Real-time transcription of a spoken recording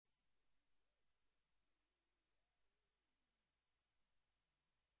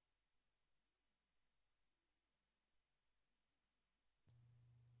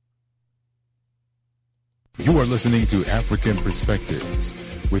You are listening to African Perspectives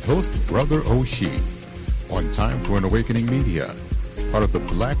with host Brother Oshi on Time for an Awakening Media, part of the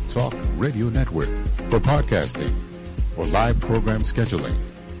Black Talk Radio Network. For podcasting or live program scheduling,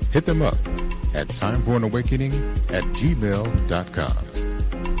 hit them up at timeforanawakening@gmail.com.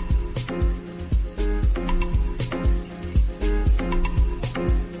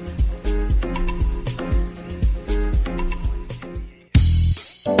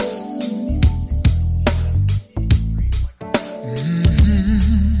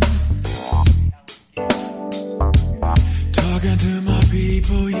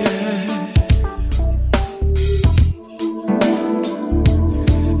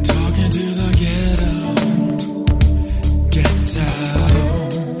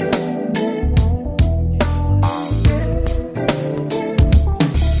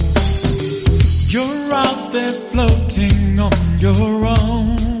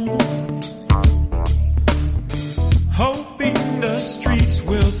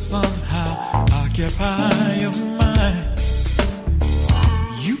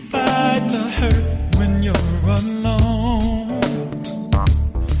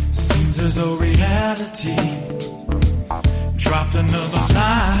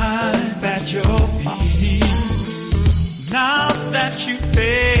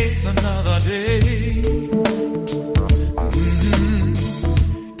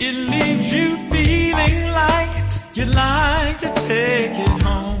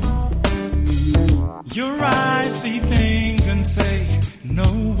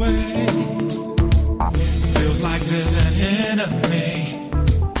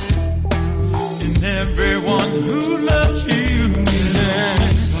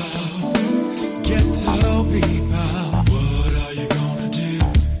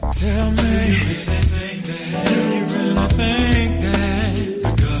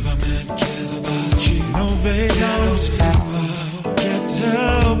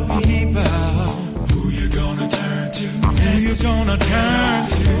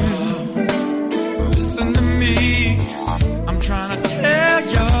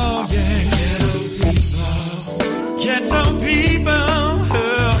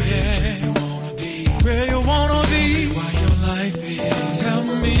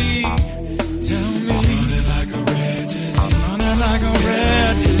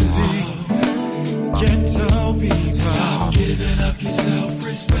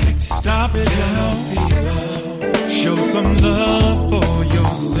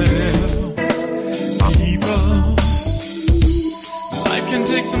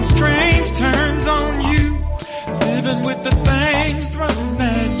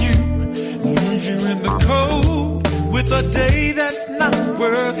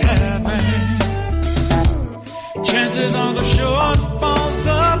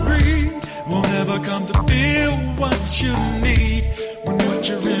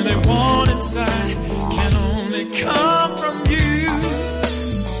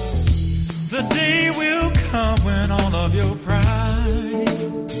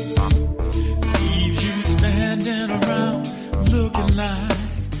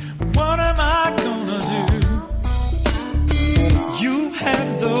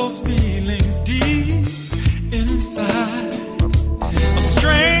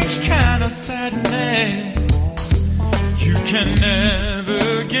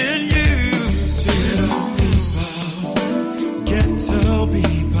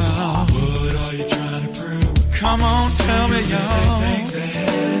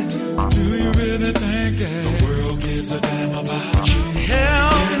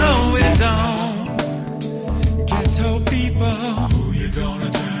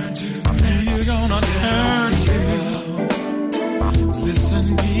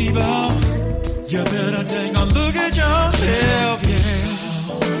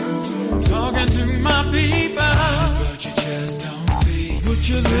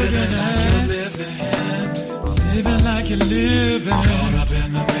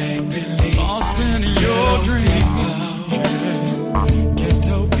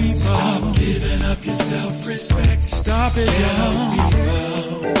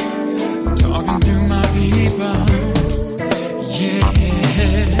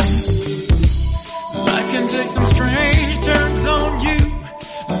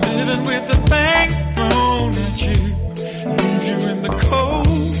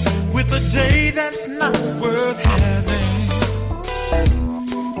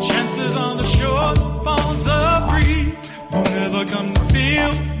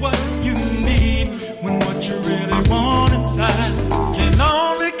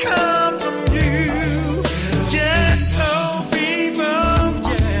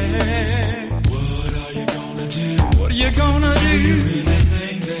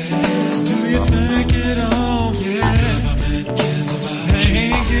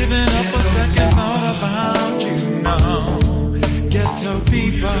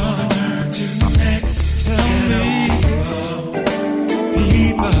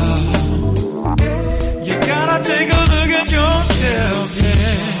 people. You gotta take a look at yourself,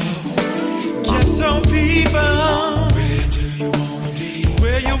 yeah. Ghetto people. Where do you wanna be?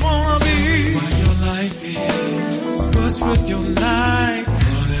 Where you wanna be? What your life is. What's with your life?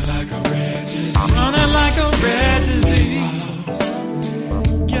 Running like a red disease. Running like a red disease.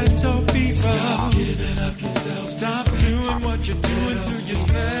 Ghetto people. Stop giving up yourself. Stop doing what you're doing to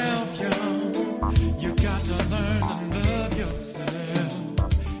yourself, yo. You got to learn to love yourself.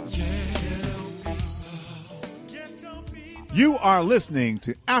 You are listening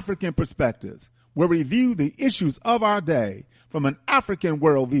to African Perspectives, where we view the issues of our day from an African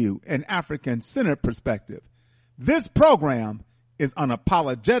worldview and African-centered perspective. This program is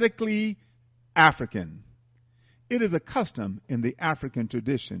unapologetically African. It is a custom in the African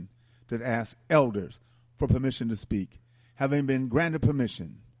tradition to ask elders for permission to speak, having been granted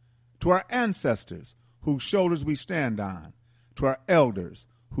permission. To our ancestors, whose shoulders we stand on, to our elders,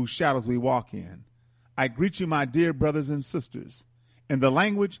 whose shadows we walk in, I greet you, my dear brothers and sisters, in the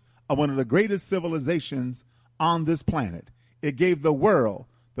language of one of the greatest civilizations on this planet. It gave the world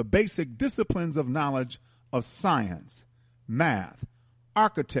the basic disciplines of knowledge of science, math,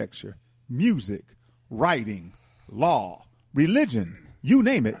 architecture, music, writing, law, religion, you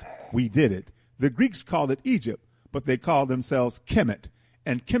name it, we did it. The Greeks called it Egypt, but they called themselves Kemet,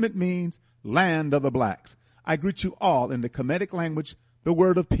 and Kemet means land of the blacks. I greet you all in the Kemetic language, the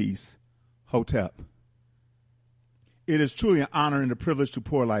word of peace, Hotep. It is truly an honor and a privilege to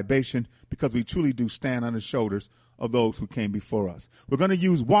pour libation because we truly do stand on the shoulders of those who came before us. We're going to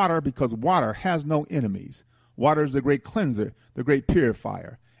use water because water has no enemies. Water is the great cleanser, the great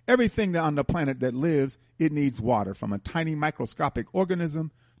purifier. Everything on the planet that lives, it needs water, from a tiny microscopic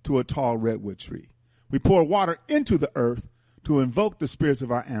organism to a tall redwood tree. We pour water into the earth to invoke the spirits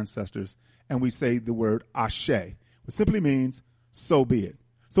of our ancestors, and we say the word Ashe, which simply means, so be it.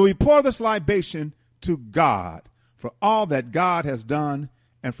 So we pour this libation to God for all that God has done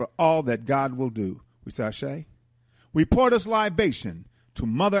and for all that God will do. We say Ashe. We pour this libation to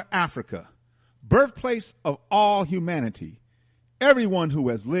Mother Africa, birthplace of all humanity. Everyone who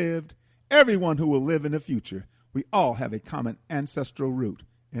has lived, everyone who will live in the future, we all have a common ancestral root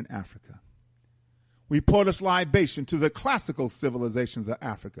in Africa. We pour this libation to the classical civilizations of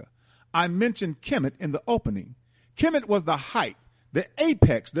Africa. I mentioned Kemet in the opening. Kemet was the height, the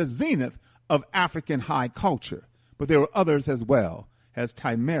apex, the zenith of African high culture. But there were others as well, as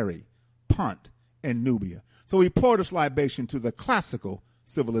Timeri, Punt, and Nubia. So we pour this libation to the classical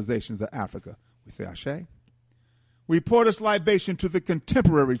civilizations of Africa. We say Ashe. We pour this libation to the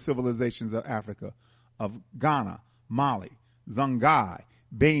contemporary civilizations of Africa, of Ghana, Mali, Songhai,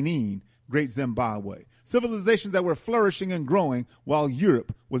 Benin, Great Zimbabwe. Civilizations that were flourishing and growing while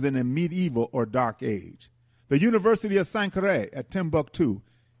Europe was in a medieval or dark age. The University of Sankore at Timbuktu,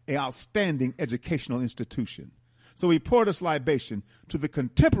 an outstanding educational institution. So we pour this libation to the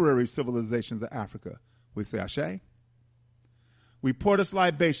contemporary civilizations of Africa. We say Ashe. We pour this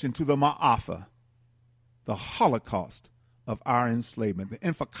libation to the Ma'afa, the Holocaust of our enslavement, the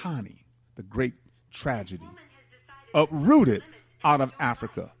Afrikani, the great tragedy, uprooted out of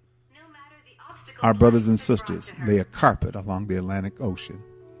Africa. Our brothers and sisters lay a carpet along the Atlantic Ocean.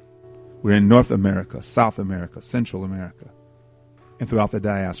 We're in North America, South America, Central America, and throughout the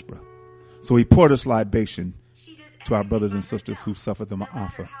diaspora. So we pour this libation to our brothers and sisters who suffered the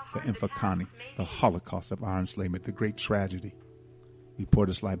Ma'afa, the Afrikani, the Holocaust of our enslavement, the great tragedy. We pour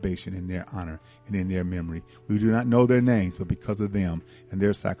this libation in their honor and in their memory. We do not know their names, but because of them and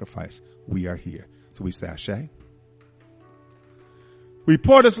their sacrifice, we are here. So we say Ashe. We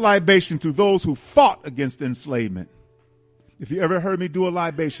pour this libation to those who fought against enslavement. If you ever heard me do a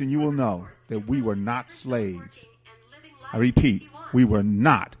libation, you will know that we were not slaves. I repeat, we were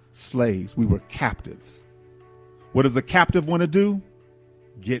not slaves. We were captives. What does a captive want to do?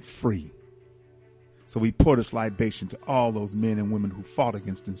 Get free. So we pour this libation to all those men and women who fought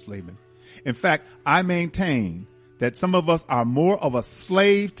against enslavement. In fact, I maintain that some of us are more of a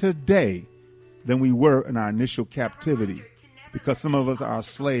slave today than we were in our initial captivity, because some of us are a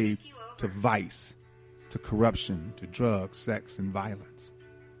slave to vice, to corruption, to drugs, sex, and violence.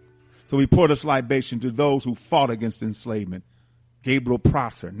 So we pour this libation to those who fought against enslavement. Gabriel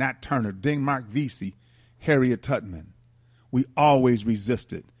Prosser, Nat Turner, Denmark Vesey, Harriet Tubman. We always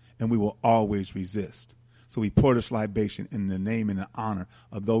resisted, and we will always resist. So we pour this libation in the name and the honor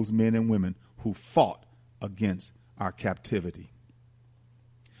of those men and women who fought against our captivity.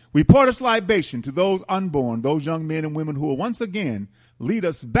 We pour this libation to those unborn, those young men and women who will once again lead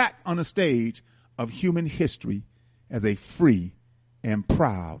us back on the stage of human history as a free and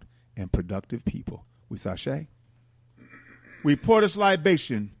proud and productive people. We say Ashe. We pour this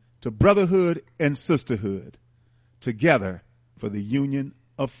libation to brotherhood and sisterhood, together for the union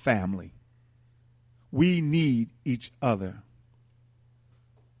of family. We need each other.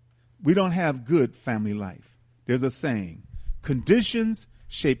 We don't have good family life. There's a saying, conditions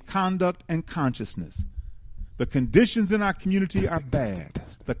shape conduct and consciousness. The conditions in our community are bad.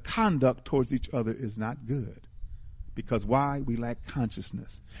 The conduct towards each other is not good. Because why? We lack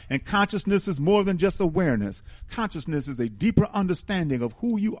consciousness. And consciousness is more than just awareness. Consciousness is a deeper understanding of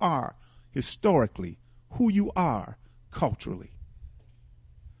who you are historically, who you are culturally.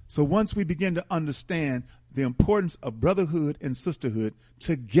 So once we begin to understand the importance of brotherhood and sisterhood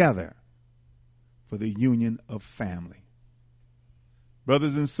together for the union of family.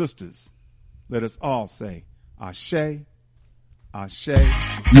 Brothers and sisters, let us all say, Ashe, Ashe.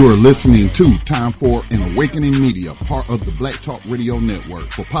 You are listening to Time for an Awakening Media, part of the Black Talk Radio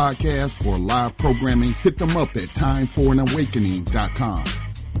Network. For podcasts or live programming, hit them up at timeforanawakening.com.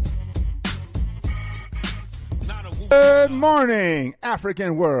 Good morning,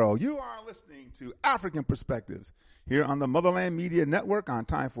 African world. You are listening to African Perspectives here on the Motherland Media Network on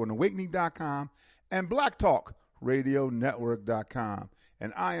timeforanawakening.com and blacktalkradionetwork.com.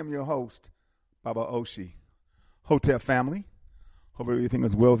 And I am your host, Baba Oshi. Hotep family, hope everything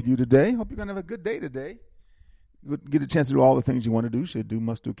is well with you today. Hope you're going to have a good day today. Get a chance to do all the things you want to do, should do,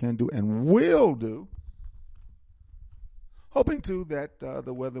 must do, can do, and will do. Hoping, too, that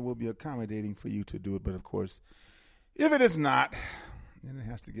the weather will be accommodating for you to do it. But, of course, if it is not, then it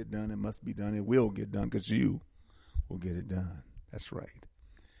has to get done. It must be done. It will get done because you will get it done. That's right.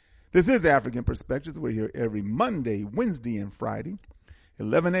 This is African Perspectives. We're here every Monday, Wednesday, and Friday,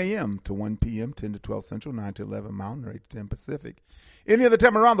 11 a.m. to 1 p.m., 10 to 12 Central, 9 to 11 Mountain, or 8 to 10 Pacific. Any other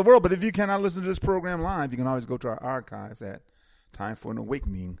time around the world, but if you cannot listen to this program live, you can always go to our archives at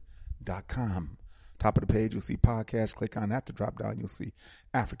timeforanawakening.com. Top of the page, you'll see podcast. Click on that to drop down. You'll see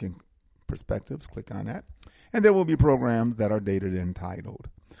African Perspectives. Click on that. And there will be programs that are dated and titled.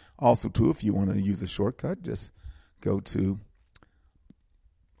 Also, too, if you want to use a shortcut, just go to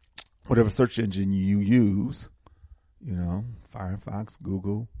whatever search engine you use. You know, Firefox,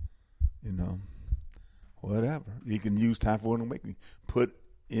 Google, you know, whatever. You can use Time for an Awakening. Put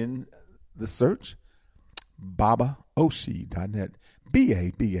in the search, babaoshi.net,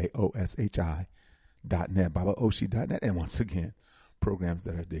 BABAOSHI.net, babaoshi.net. And once again, programs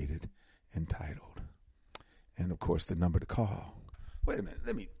that are dated and titled. And, of course, the number to call. Wait a minute.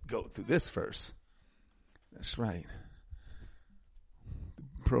 Let me go through this first. That's right. The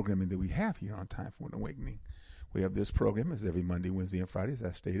programming that we have here on Time for an Awakening. We have this program is every Monday, Wednesday, and Friday, as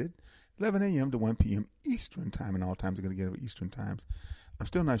I stated, 11 a.m. to 1 p.m. Eastern Time, and all times are going to get Eastern Times. I'm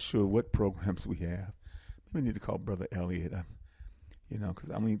still not sure what programs we have. Maybe we need to call Brother Elliot, you know, because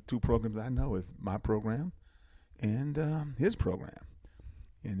only two programs I know is my program and his program.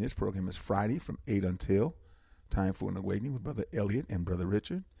 And his program is Friday from 8 until Time for an Awakening with Brother Elliot and Brother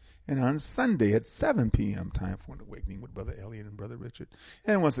Richard. And on Sunday at 7 p.m., Time for an Awakening with Brother Elliot and Brother Richard.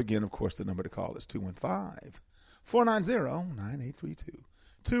 And once again, of course, the number to call is 215-490-9832.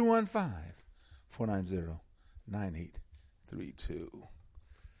 215-490-9832.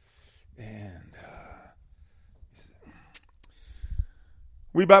 And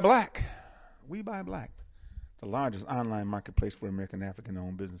We Buy Black. We Buy Black. The largest online marketplace for American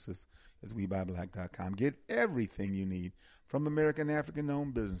African-owned businesses is WeBuyBlack.com. Get everything you need from American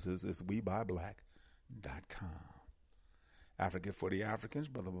African-owned businesses is WeBuyBlack.com. Africa for the Africans,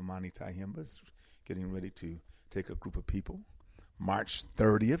 Brother Bomani Tahimba is getting ready to take a group of people March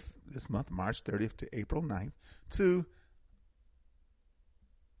 30th, this month, March 30th to April 9th to,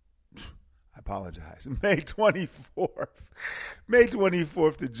 I apologize, May 24th. May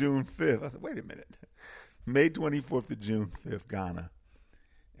 24th to June 5th. I said, wait a minute. May 24th to June 5th, Ghana.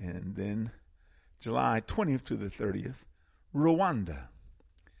 And then July 20th to the 30th, Rwanda.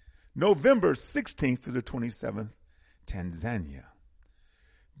 November 16th to the 27th, Tanzania.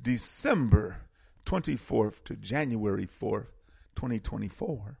 December 24th to January 4th,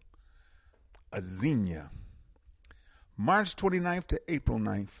 2024, Azania. March 29th to April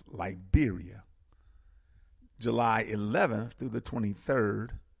 9th, Liberia. July 11th through the 23rd,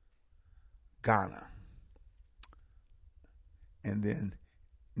 Ghana. And then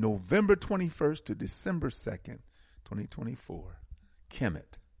November 21st to December 2nd, 2024,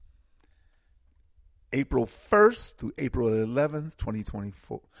 Kemet. April 1st to April 11th,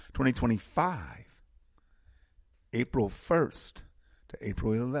 2025. April 1st to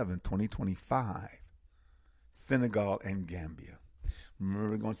April 11th, 2025, Senegal and Gambia.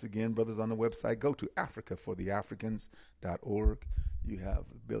 Remember, once again, brothers, on the website, go to africafortheafricans.org. You have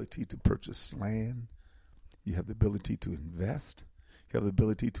the ability to purchase land. You have the ability to invest. You have the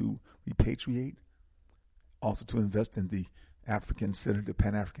ability to repatriate, also to invest in the African Center, the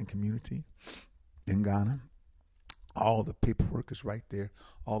Pan-African community in Ghana. All the paperwork is right there.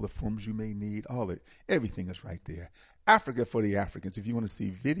 All the forms you may need, everything is right there. Africa for the Africans. If you want to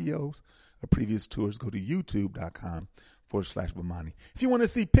see videos of previous tours, go to youtube.com/Bomani. If you want to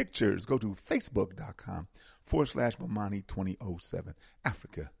see pictures, go to facebook.com/Bomani2007.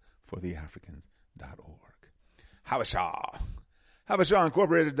 Africa for the Africans.org. Habesha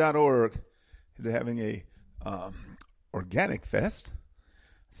Incorporated.org. They're having a organic fest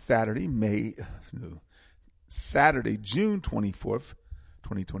Saturday, June 24th,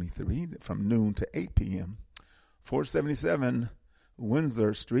 2023, from noon to 8 p.m. 477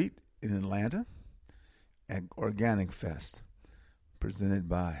 Windsor Street in Atlanta, at Organic Fest, presented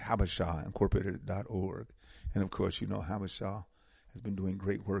by Habesha Incorporated.org. And of course, you know, Habesha has been doing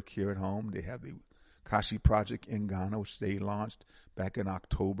great work here at home. They have the Kashi Project in Ghana, which they launched back in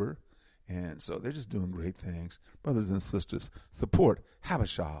October. And so they're just doing great things. Brothers and sisters, support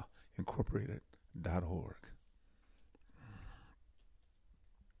Habesha Incorporated.org.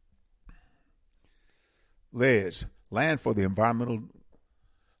 Land for the environmental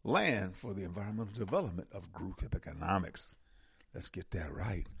development of group economics. Let's get that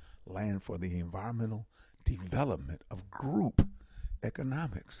right. Land for the environmental development of group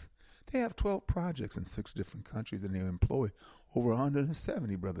economics. They have 12 projects in 6 different countries, and they employ over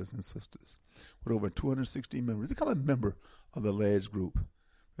 170 brothers and sisters with over 260 members. Become a member of the LEDGE group.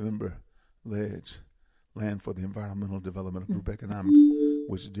 Remember, LEDGE, Land for the Environmental Development of Group Economics,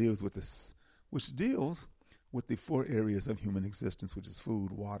 which deals with the 4 areas of human existence, which is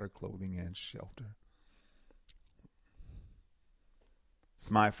food, water, clothing, and shelter.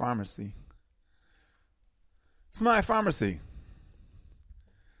 Smile Pharmacy.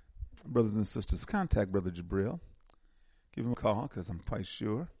 Brothers and sisters, contact Brother Jabril. Give him a call, because I'm quite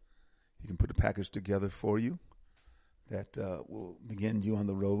sure he can put a package together for you that will begin you on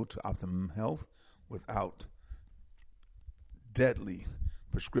the road to optimum health without deadly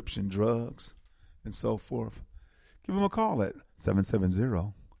prescription drugs and so forth. Give him a call at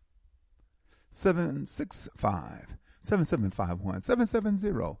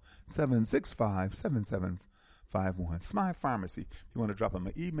 770-765-7751, 770-765-7751. Smile Pharmacy. If you want to drop him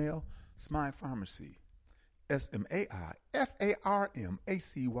an email, Smile Pharmacy,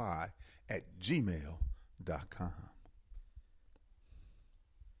 SMAIFARMACY @gmail.com.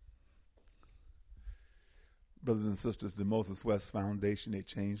 Brothers and sisters, the Moses West Foundation, they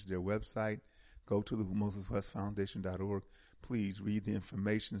changed their website. Go to the MosesWestFoundation.org. Please read the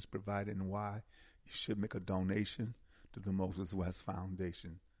information that's provided and why you should make a donation to the Moses West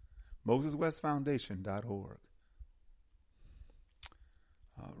Foundation. MosesWestFoundation.org.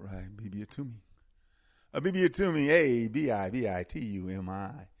 All right, Bibi Atumi. Bibi Atumi,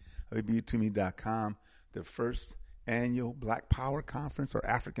 ABIBITUMI. BibiAtumi.com. The first annual Black Power Conference, or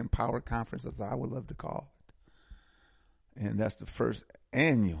African Power Conference, as I would love to call it. And that's the first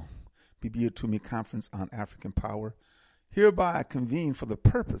annual Bibi Atumi Conference on African Power, hereby convened for the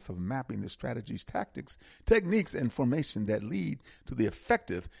purpose of mapping the strategies, tactics, techniques, and formation that lead to the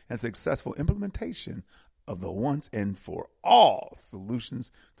effective and successful implementation of the once and for all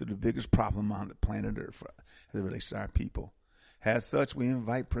solutions to the biggest problem on the planet Earth as it relates to our people. As such, we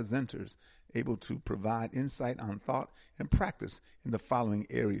invite presenters able to provide insight on thought and practice in the following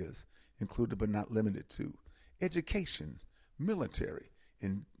areas, included but not limited to education, military,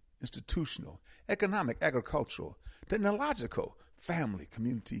 institutional, economic, agricultural, technological, family,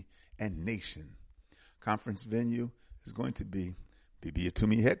 community, and nation. Conference venue is going to be Bibi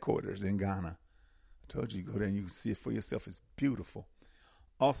Atumi headquarters in Ghana. I told you, go there and you can see it for yourself. It's beautiful.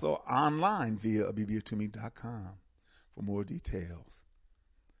 Also online via BibiAtumi.com for more details.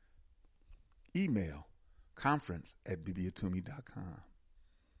 Email conference@BibiAtumi.com.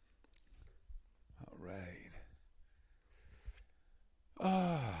 All right.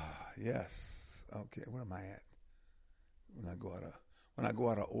 Yes. Okay, where am I at? When I go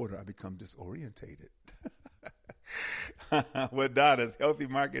out of order, I become disorientated. Wadada's Healthy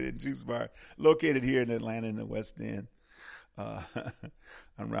Market and Juice Bar, located here in Atlanta in the West End. On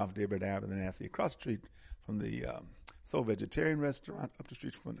Ralph David Abernathy, across the street from the Soul Vegetarian Restaurant, up the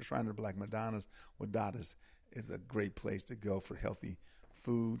street from the Shrine of the Black Madonnas. Wadada's is a great place to go for healthy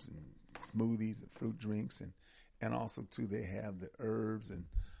foods and smoothies and fruit drinks, and also too they have the herbs and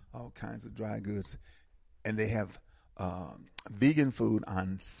all kinds of dry goods, and they have vegan food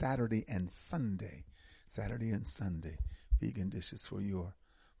on Saturday and Sunday. Vegan dishes for your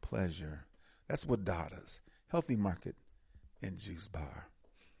pleasure. That's Wadada's Healthy Market and Juice Bar.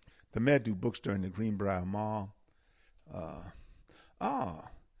 the Medu Bookstore in the Greenbrier Mall.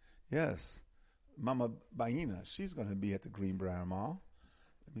 Yes, Mama Baina, she's going to be at the Greenbrier Mall.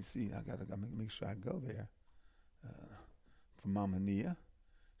 Let me see. I gotta make sure I go there. For Mama Nia,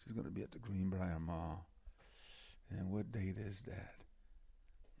 she's going to be at the Greenbrier Mall. And what date is that?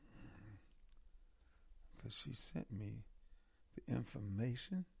 Because she sent me the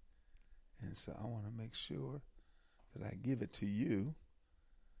information, and so I want to make sure that I give it to you.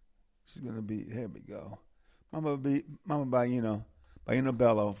 She's going to be, here we go. Mama Baina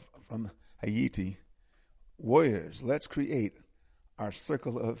Bello from Haiti. Warriors, let's create our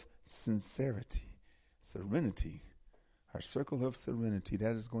circle of serenity. Our circle of serenity.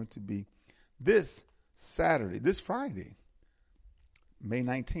 That is going to be this Friday, May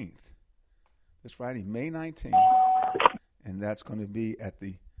 19th. This Friday, May 19th. And that's going to be at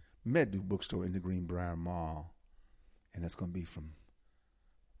the Medu Bookstore in the Greenbrier Mall. And that's going to be from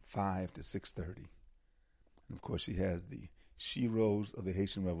 5 to 6:30. And, of course, she has the Sheroes of the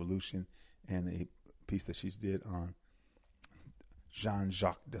Haitian Revolution and a piece that she's did on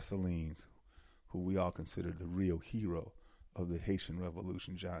Jean-Jacques Dessalines, who we all consider the real hero of the Haitian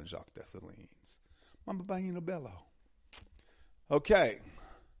Revolution, Jean-Jacques Dessalines. Mama Baina Bello. Okay.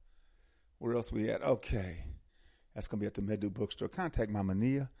 Where else we at? Okay. That's going to be at the Medu Bookstore. Contact Mama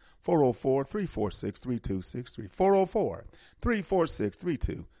Nia, 404-346-3263.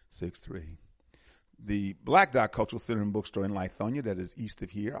 404-346-3263. The Black Dot Cultural Center and Bookstore in Lithonia, that is east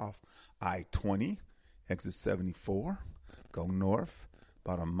of here off I-20, exit 74. Go north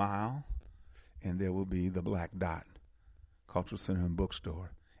about a mile, and there will be the Black Dot Cultural Center and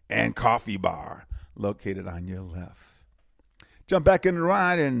Bookstore and Coffee Bar located on your left. Jump back in the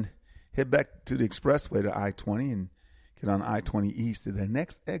ride and head back to the expressway to I-20 and get on I-20 east. The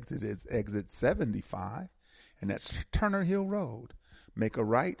next exit is exit 75, and that's Turner Hill Road. Make a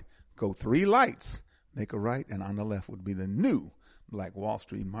right, go 3 lights, make a right, and on the left would be the new Black Wall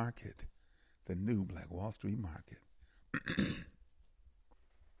Street Market. The new Black Wall Street Market.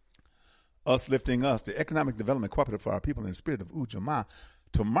 Us Lifting Us, the Economic Development Cooperative for our people in the spirit of Ujamaa.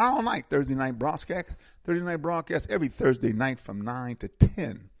 Tomorrow night, Thursday night broadcast every Thursday night from 9 to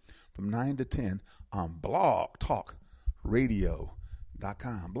 10. From 9 to 10 on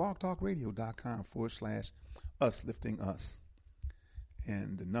blogtalkradio.com. blogtalkradio.com/ Us Lifting Us.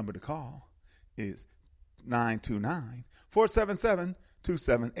 And the number to call is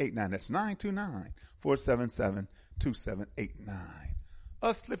 929-477-2789. That's 929-477-2789.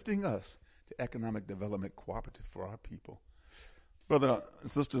 Us Lifting Us, the Economic Development Cooperative for our people. Brother and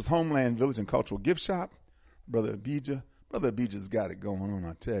Sisters Homeland Village and Cultural Gift Shop. Brother Abijah's got it going on,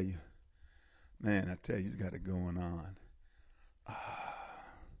 I tell you. Man, I tell you, he's got it going on.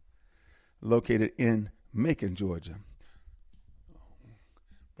 Located in Macon, Georgia.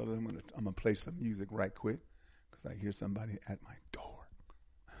 Brother, I'm gonna play some music right quick because I hear somebody at my door.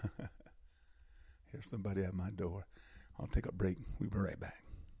 Hear somebody at my door. I'll take a break. We'll be right back.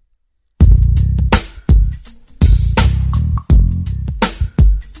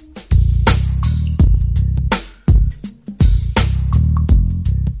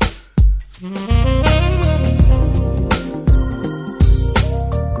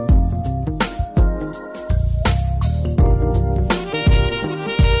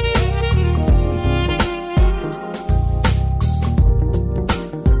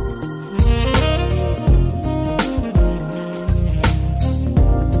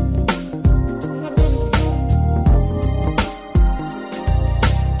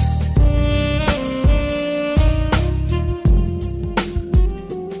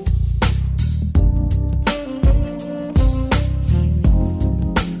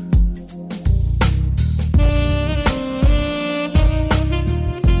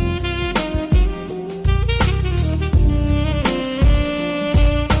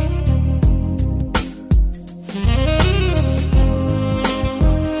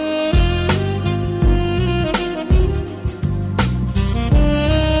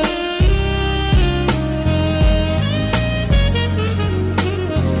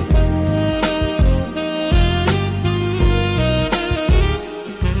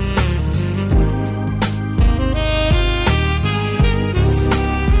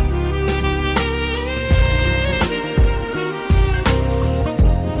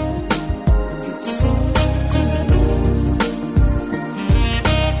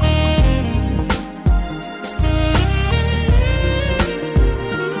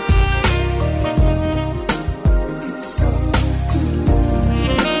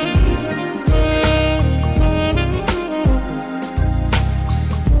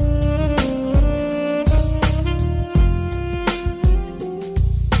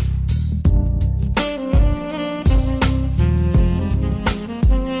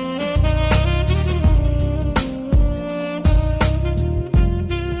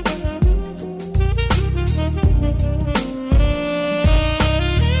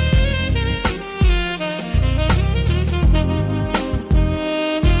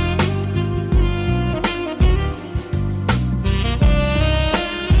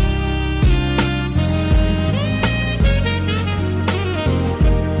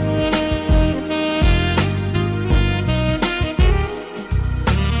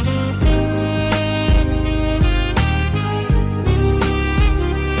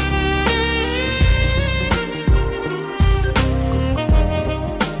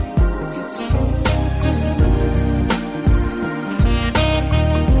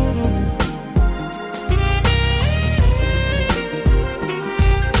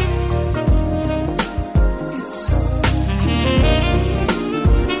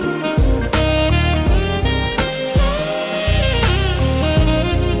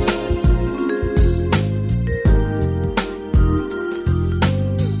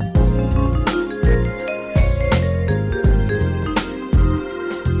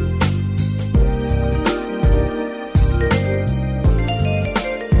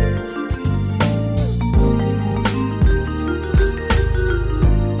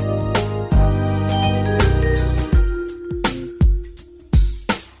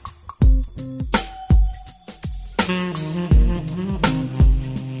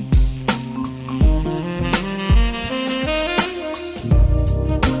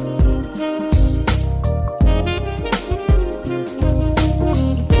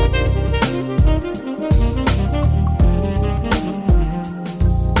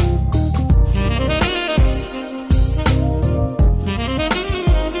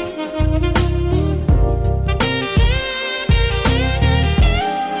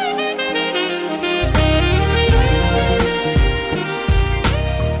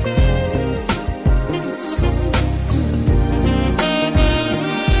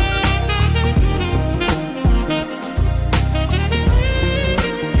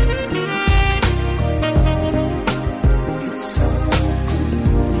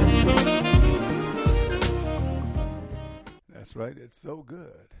 right. It's so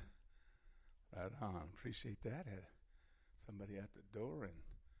good. Right on. Appreciate that. Had somebody at the door and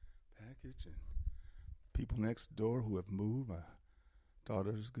package and people next door who have moved. My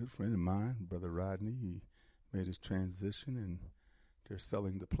daughter's a good friend of mine, Brother Rodney. He made his transition and they're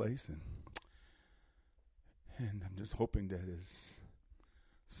selling the place. And I'm just hoping that is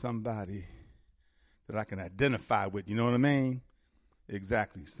somebody that I can identify with. You know what I mean?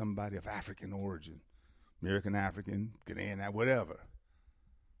 Exactly. Somebody of African origin. American African, Ghanaian, whatever.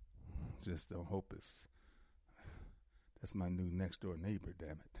 Just don't hope that's my new next door neighbor,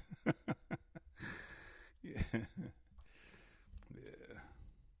 damn it. Yeah. Yeah.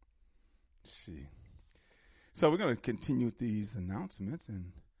 See. So we're going to continue with these announcements.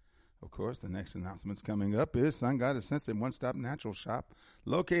 And, of course, the next announcement coming up is Sun Goddess Sense One Stop Natural Shop,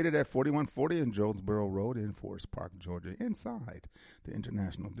 located at 4140 in Jonesboro Road in Forest Park, Georgia, inside the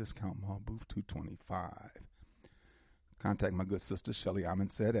International Discount Mall, booth 225. Contact my good sister, Shelly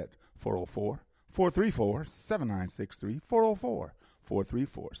Amundsen, at 404-434-7963,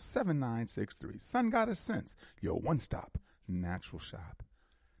 404-434-7963. Sun Goddess Sense, your one-stop natural shop.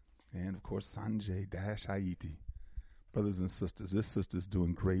 And, of course, Sanjay-Haiti. Brothers and sisters, this sister's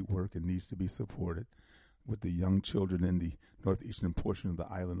doing great work and needs to be supported with the young children in the northeastern portion of the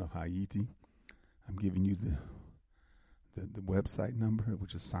island of Haiti. I'm giving you the website number,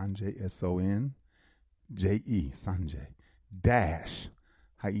 which is Sanjay, S-O-N-J-E,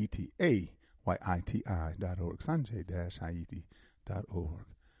 Sanjay-Haiti, AYITI.org, Sanjay-Haiti.org.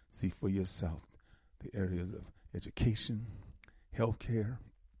 See for yourself the areas of education, healthcare,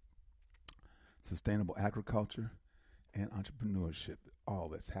 sustainable agriculture, and entrepreneurship, all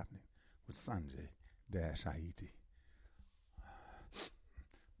that's happening with Sanjay-Haiti.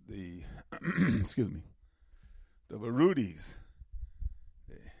 The, excuse me, the Barudis,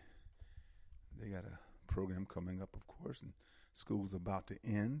 they got a program coming up, of course, and school's about to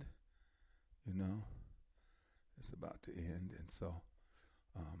end, you know. It's about to end, and so,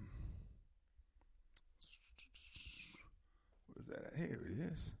 where's that at? Here it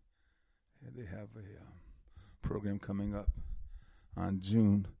is. And they have a program coming up on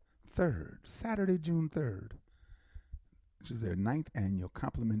June 3rd, Saturday, June 3rd, which is their 9th annual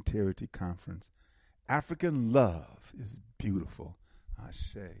Complementarity Conference. African love is beautiful.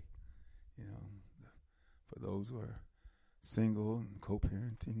 Ashe. You know, for those who are single and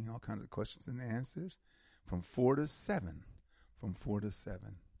co-parenting, all kinds of questions and answers, from 4 to 7.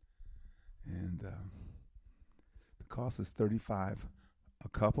 And the cost is $35 a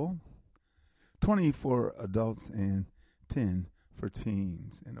couple, $20 for adults, and $10 for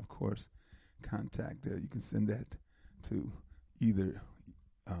teens. And, of course, contact, you can send that to either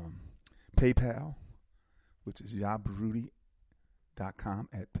PayPal, which is yabarudi.com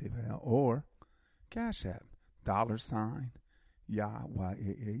at PayPal, or Cash App, $, Ya,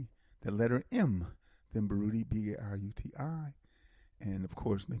 Y-A-A, the letter M, then Baruti, B-A-R-U-T-I. And, of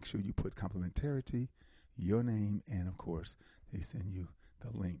course, make sure you put complementarity, your name, and, of course, they send you the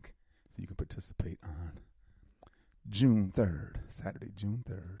link so you can participate on June 3rd, Saturday, June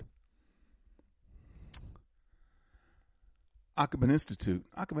 3rd. Afrikan Institute.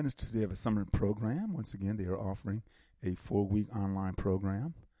 Afrikan Institute, they have a summer program. Once again, they are offering a 4-week online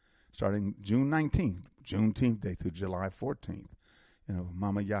program starting June 19th, Juneteenth Day through July 14th. You know,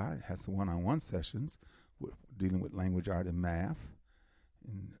 Mama Ya has one-on-one sessions dealing with language, art, and math,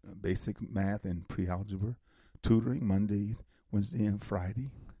 and basic math and pre-algebra, tutoring Monday, Wednesday, and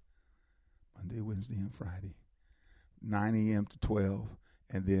Friday. 9 a.m. to 12,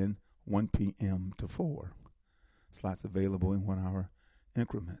 and then 1 p.m. to 4. Slots available in 1-hour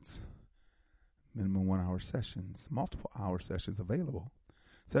increments. Minimum 1-hour sessions. Multiple hour sessions available.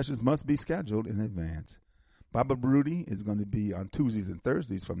 Sessions must be scheduled in advance. Baba Baruti is going to be on Tuesdays and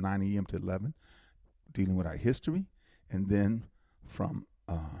Thursdays from 9 a.m. to 11, dealing with our history. And then from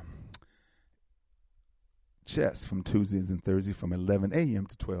chess from Tuesdays and Thursdays from 11 a.m.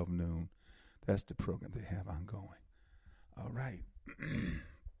 to 12 noon. That's the program they have ongoing. All right.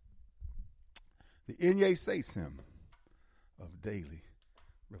 The Inye Sesim of daily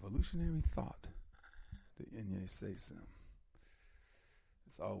revolutionary thought. The Inye Sesim.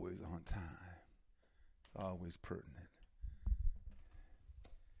 It's always on time. It's always pertinent.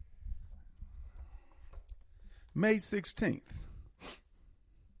 May 16th.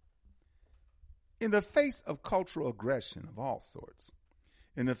 In the face of cultural aggression of all sorts,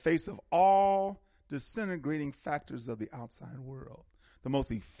 in the face of all disintegrating factors of the outside world, the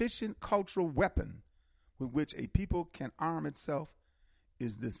most efficient cultural weapon with which a people can arm itself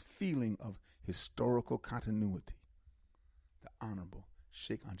is this feeling of historical continuity. The Honorable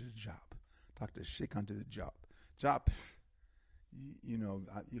Sheikh Anta Diop, Dr. Sheikh Anta Diop. Diop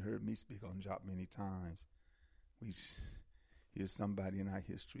You heard me speak on Jop many times. Here's somebody in our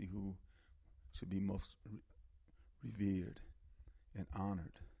history who should be most revered and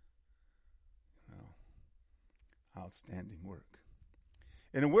honored. Outstanding work.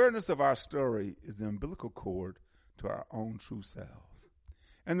 An awareness of our story is the umbilical cord to our own true selves.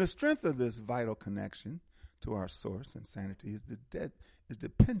 And the strength of this vital connection to our source and sanity is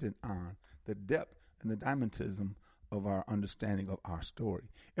dependent on the depth and the diamantism of our understanding of our story.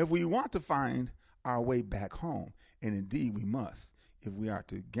 If we want to find our way back home, and indeed we must, if we are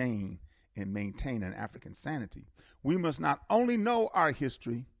to gain and maintain an African sanity, we must not only know our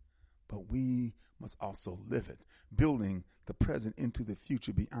history, but we must also live it, building the present into the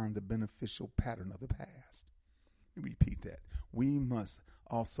future beyond the beneficial pattern of the past. Let me repeat that. We must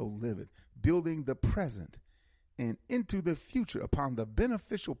also live it, building the present and into the future upon the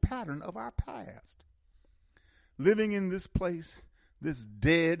beneficial pattern of our past. Living in this place, this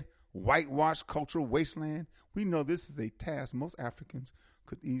dead, whitewashed cultural wasteland, we know this is a task most Africans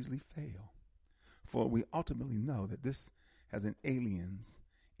could easily fail. For we ultimately know that this has an alien's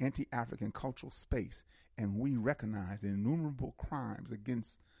anti-African cultural space, and we recognize the innumerable crimes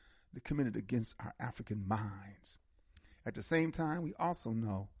committed against our African minds. At the same time, we also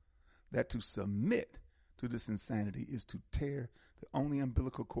know that to submit to this insanity is to tear the only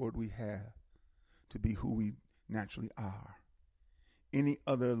umbilical cord we have to be who we naturally are. Any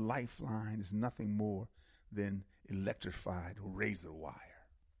other lifeline is nothing more than electrified razor wire.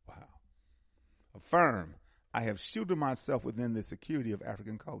 Wow. Affirm, I have shielded myself within the security of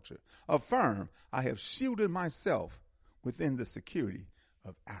African culture. Affirm, I have shielded myself within the security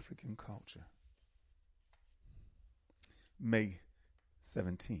of African culture. May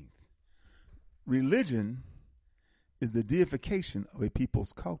 17th. Religion is the deification of a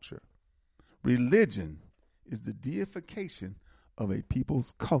people's culture. Religion is the deification of a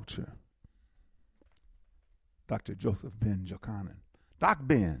people's culture. Dr. Joseph Ben Jokanan. Doc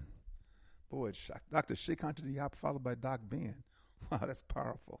Ben. Boy, it's shocked. Dr. Sheikh Anta Diop followed by Doc Ben. Wow, that's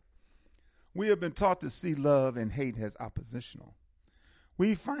powerful. We have been taught to see love and hate as oppositional.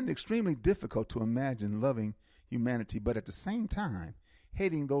 We find it extremely difficult to imagine loving humanity, but at the same time,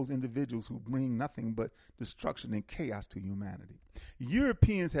 hating those individuals who bring nothing but destruction and chaos to humanity.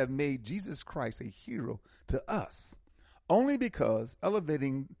 Europeans have made Jesus Christ a hero to us only because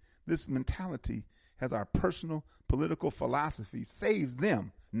elevating this mentality as our personal political philosophy saves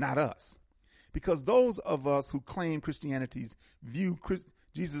them, not us. Because those of us who claim Christianity's view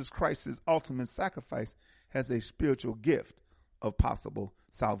Jesus Christ's ultimate sacrifice as a spiritual gift of possible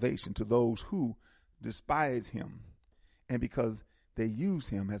salvation to those who despise him, and because they use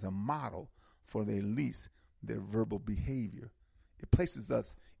him as a model for their least their verbal behavior. It places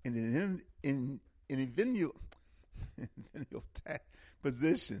us in an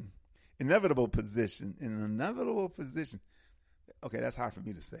inevitable position. Okay, that's hard for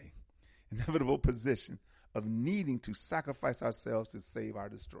me to say. Inevitable position of needing to sacrifice ourselves to save our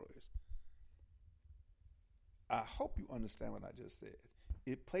destroyers. I hope you understand what I just said.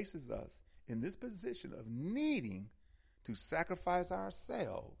 It places us in this position of needing to sacrifice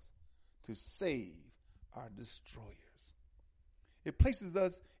ourselves to save our destroyers. It places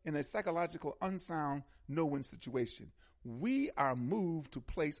us in a psychological unsound no-win situation. We are moved to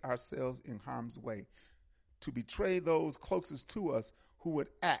place ourselves in harm's way, to betray those closest to us who would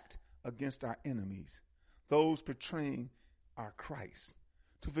act against our enemies, those portraying our Christ,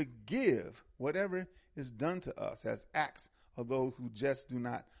 to forgive whatever is done to us as acts of those who just do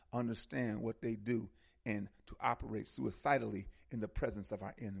not understand what they do, and to operate suicidally in the presence of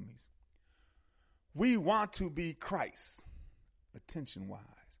our enemies. We want to be Christ, attention-wise.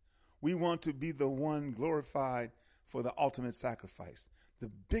 We want to be the one glorified for the ultimate sacrifice. The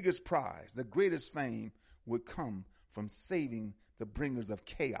biggest prize, the greatest fame would come from saving the bringers of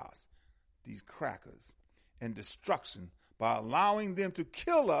chaos, these crackers, and destruction by allowing them to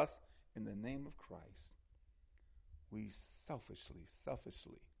kill us in the name of Christ. We selfishly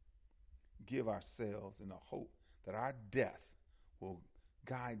give ourselves in the hope that our death will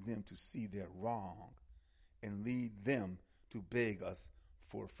guide them to see their wrong and lead them to beg us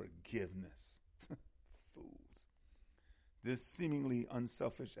for forgiveness. Fools. This seemingly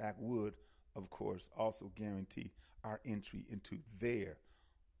unselfish act would, of course, also guarantee our entry into their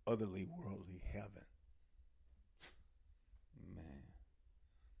otherly worldly heaven. Man,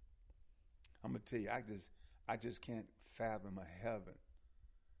 I'm gonna tell you, I just can't fathom a heaven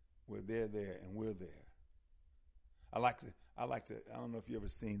where they're there and we're there. I don't know if you ever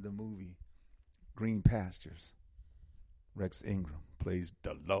seen the movie Green Pastures. Rex Ingram plays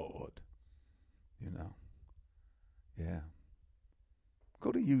the Lord, Yeah.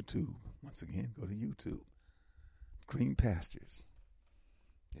 Go to YouTube. Once again, go to YouTube. Green pastures.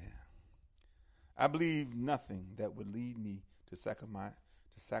 Yeah. I believe nothing that would lead me to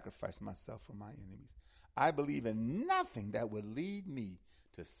sacrifice myself for my enemies. I believe in nothing that would lead me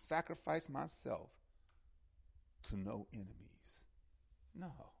to sacrifice myself to no enemies.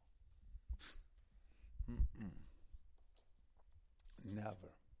 No.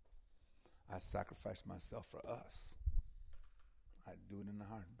 Never. I sacrifice myself for us. I do it in a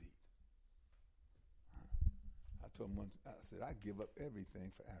heartbeat. I told him once, I said, I give up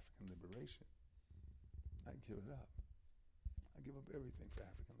everything for African liberation. I give it up. I give up everything for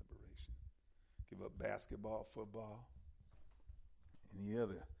African liberation. Give up basketball, football, any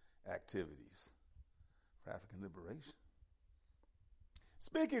other activities for African liberation.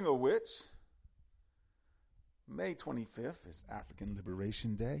 Speaking of which, May 25th is African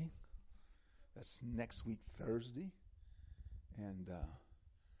Liberation Day. That's next week, Thursday. And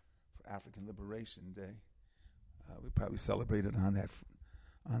for African Liberation Day, we probably celebrate it on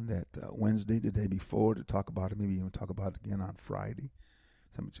that Wednesday, the day before, to talk about it. Maybe even talk about it again on Friday.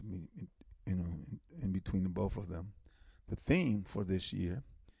 Something, in between the both of them. The theme for this year: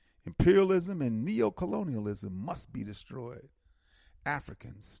 imperialism and neocolonialism must be destroyed.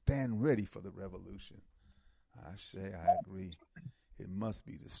 Africans stand ready for the revolution. I agree. It must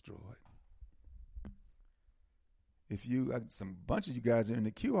be destroyed. If you, some bunch of you guys are in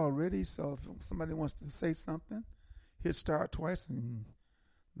the queue already, so if somebody wants to say something, hit star twice and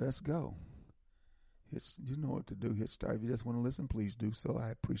let's go. You know what to do. Hit star. If you just want to listen, please do so.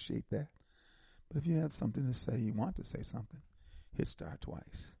 I appreciate that. But if you have something to say, you want to say something, hit star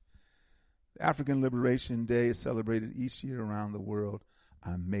twice. The African Liberation Day is celebrated each year around the world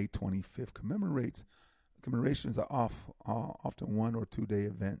on May 25th. Commemorations are often 1 or 2 day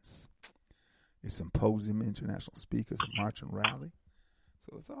events. A symposium, international speakers, a march and rally.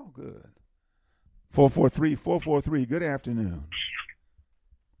 So it's all good. 443, good afternoon.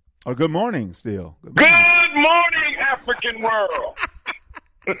 Or good morning still. Good morning, African world.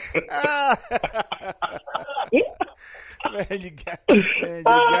 Man, you got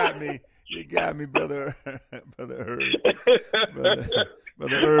me. You got me, brother Herb. Brother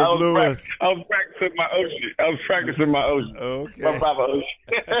Herb Lewis. I was practicing my Oshi. Okay. My brother Oshi.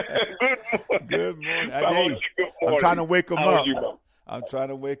 Good morning. Good morning. I'm trying to wake him up. I'm trying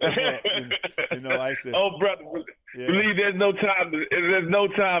to wake him up. I said, "Oh, brother, believe there's no time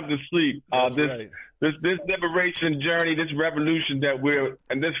to sleep. That's right. This liberation journey, this revolution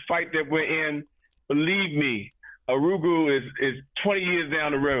and this fight that we're in. Believe me, Urugu is 20 years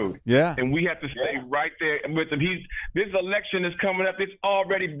down the road. Yeah. And we have to stay right there with him. This election is coming up.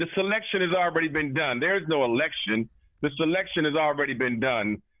 The selection has already been done. There is no election. The selection has already been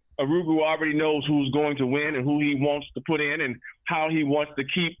done. Urugu already knows who's going to win and who he wants to put in and how he wants to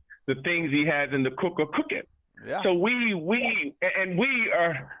keep the things he has in the cooker cooking. Yeah. So we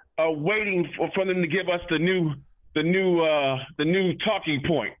are waiting for them to give us the new talking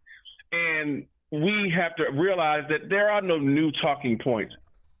point. And we have to realize that there are no new talking points.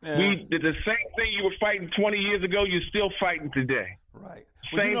 Yeah. The same thing you were fighting 20 years ago, you're still fighting today. Right.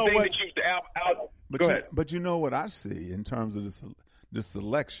 Same thing that you used to out. Go ahead. But you know what I see in terms of this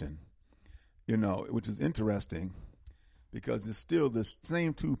election, which is interesting because it's still the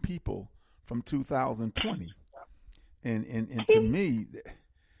same two people from 2020. And to me,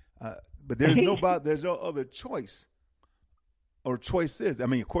 but there's no other choice or choices. I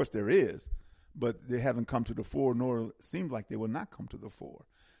mean, of course there is, but they haven't come to the fore, nor it seems like they will not come to the fore.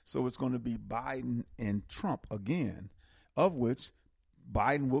 So it's going to be Biden and Trump again, of which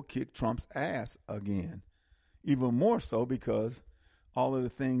Biden will kick Trump's ass again, even more so because all of the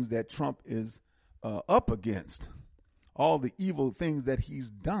things that Trump is up against, all the evil things that he's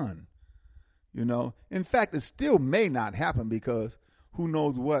done, In fact, it still may not happen because who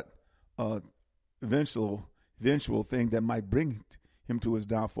knows what eventual thing that might bring him to his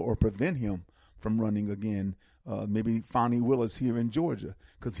downfall or prevent him from running again. Maybe Fonnie Willis here in Georgia,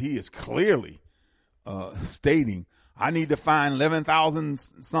 because he is clearly stating, I need to find 11,000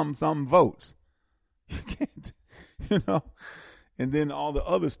 some votes. You can't, and then all the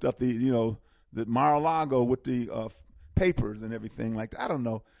other stuff, the Mar-a-Lago with the papers and everything like that. I don't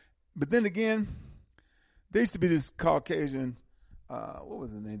know. But then again, there used to be this Caucasian, what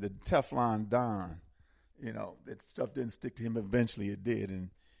was his name? The Teflon Don. That stuff didn't stick to him. Eventually it did, and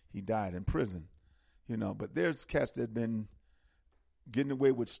he died in prison. But there's cats that have been getting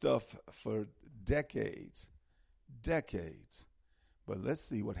away with stuff for decades. But let's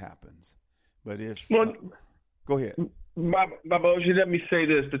see what happens. But if go ahead, Baba Oshi, let me say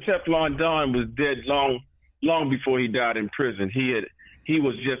this: the Teflon Don was dead long before he died in prison. He he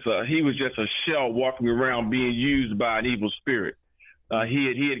was just a shell walking around being used by an evil spirit.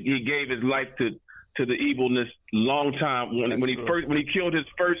 He gave his life to the evilness long time when he killed his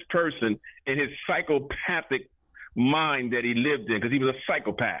first person in his psychopathic mind that he lived in, because he was a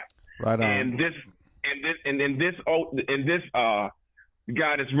psychopath. Right on. And this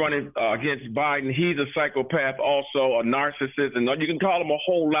guy that's running against Biden, he's a psychopath, also a narcissist, and you can call him a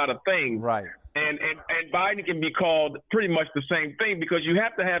whole lot of things. Right. And Biden can be called pretty much the same thing, because you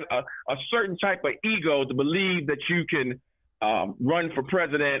have to have a certain type of ego to believe that you can run for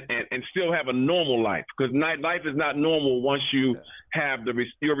president and still have a normal life, because life is not normal once you have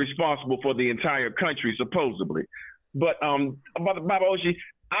you're responsible for the entire country, supposedly. But Baba Oshi,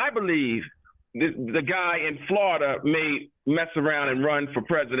 I believe the guy in Florida may mess around and run for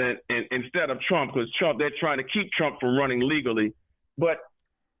president instead of Trump, because they're trying to keep Trump from running legally. But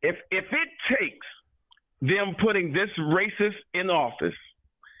if it takes them putting this racist in office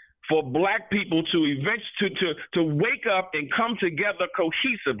for black people to wake up and come together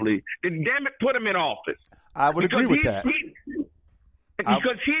cohesively, then damn it, put him in office. I would agree with that.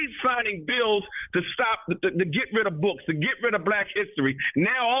 Because he's signing bills to stop, to get rid of books, to get rid of black history.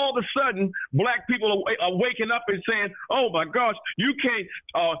 Now, all of a sudden, black people are waking up and saying, oh, my gosh, you can't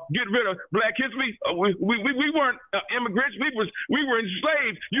get rid of black history. We weren't immigrants. We were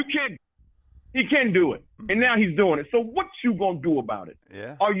enslaved. He can't do it. And now he's doing it. So what you going to do about it?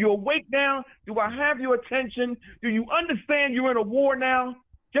 Yeah. Are you awake now? Do I have your attention? Do you understand you're in a war now?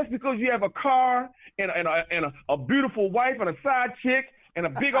 Just because you have a car and a beautiful wife and a side chick and a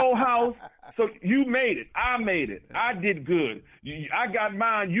big old house, so you made it. I made it. I did good. I got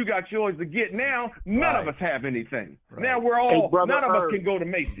mine. You got yours to get. Now, none of us have anything. Right. Now we're all, none of us can go to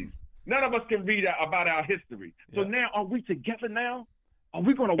Macy's. None of us can read about our history. So now, are we together now? Are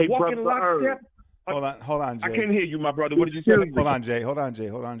we going to walk in lockstep? Hold on, Jay. I can't hear you, my brother. What did you say? Hold on,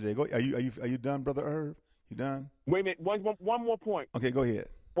 Jay. Go, are you done, Brother Irv? You done? Wait a minute. One more point. Okay, go ahead.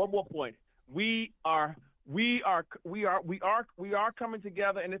 One more point. We are coming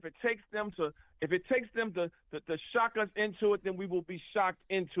together, and if it takes them to shock us into it, then we will be shocked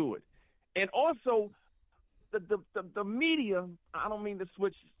into it. And also, the media. I don't mean to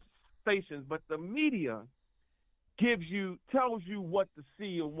switch stations, but the media tells you what to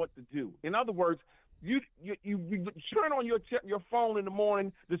see and what to do. In other words, you turn on your phone in the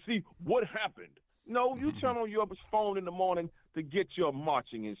morning to see what happened. No, you turn on your phone in the morning to get your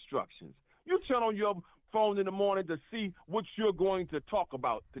marching instructions. You turn on your phone in the morning to see what you're going to talk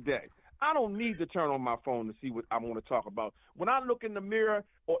about today. I don't need to turn on my phone to see what I want to talk about. When I look in the mirror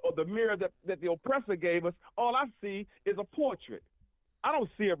or the mirror that the oppressor gave us, all I see is a portrait. I don't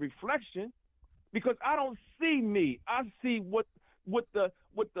see a reflection, because I don't see me. I see what the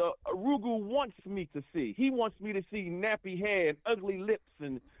Urugu wants me to see. He wants me to see nappy hair and ugly lips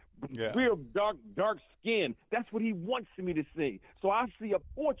and real dark skin. That's what he wants me to see. So I see a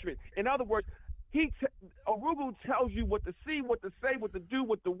portrait. In other words, Urugu tells you what to see, what to say, what to do,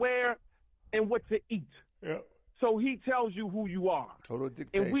 what to wear, and what to eat. Yep. So he tells you who you are. Total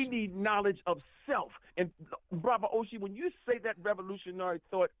dictation. And we need knowledge of self. And Brother Oshi, when you say that revolutionary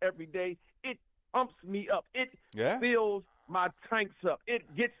thought every day, it pumps me up. It fills my tanks up.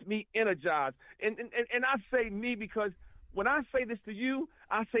 It gets me energized. And I say me because when I say this to you,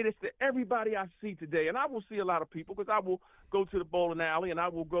 I say this to everybody I see today. And I will see a lot of people, because I will go to the bowling alley and I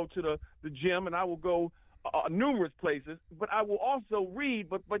will go to the gym and I will go numerous places. But I will also read.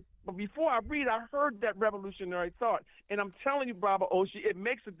 But before I read, I heard that revolutionary thought. And I'm telling you, Brother Oshi, it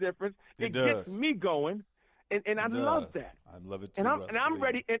makes a difference. It gets me going. And I love that. I love it too. And I'm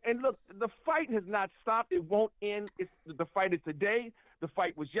ready. And look, the fight has not stopped. It won't end. The fight is today. The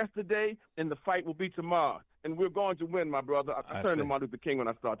fight was yesterday, and the fight will be tomorrow. And we're going to win, my brother. I turn to Martin Luther King when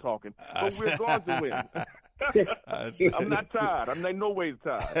I start talking. But we're going to win. I'm not tired. I'm in no ways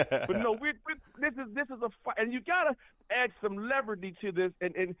tired. But no, this is a fight, and you gotta add some levity to this.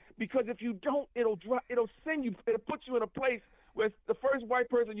 And because if you don't, it'll put you in a place where the first white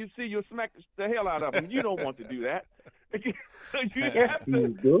person you see, you'll smack the hell out of them. You don't want to do that. You have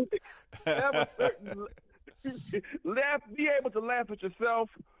to have a certain be able to laugh at yourself,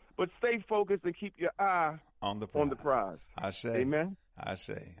 but stay focused and keep your eye on the prize. I say. Amen. I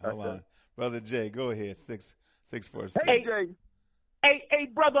say. Hold on. Brother Jay, go ahead. 646. Hey, Jay. Hey,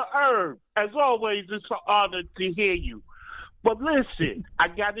 Brother Irv, as always, it's an honor to hear you. But listen, I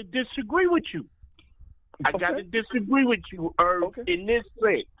got to disagree with you. I got to disagree with you, Irv, in this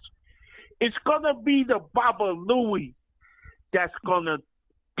sense. It's going to be the Baba Louie that's going to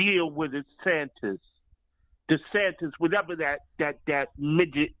deal with DeSantis, whatever that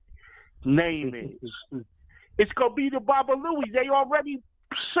midget name is. It's going to be the Baba Louie. They already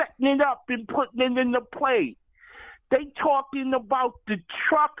setting it up and putting it in the play. They talking about the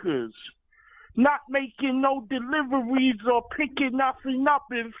truckers not making no deliveries or picking nothing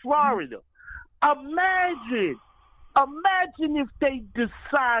up in Florida. Imagine if they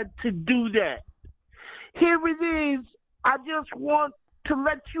decide to do that. Here it is. I just want to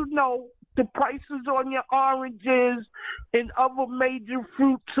let you know the prices on your oranges and other major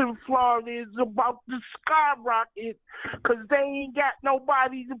fruits in Florida is about to skyrocket because they ain't got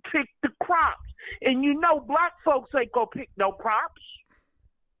nobody to pick the crops. And you know black folks ain't gonna pick no crops.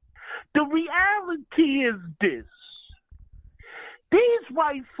 The reality is this. These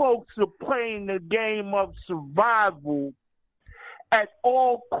white folks are playing the game of survival at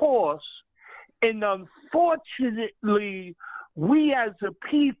all costs, and unfortunately, we as a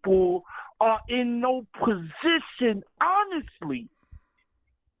people are in no position, honestly,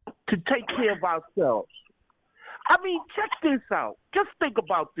 to take care of ourselves. I mean, check this out. Just think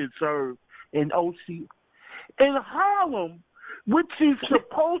about this, Irv and Oshi. In Harlem, which is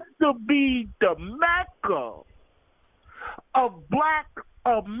supposed to be the Mecca of Black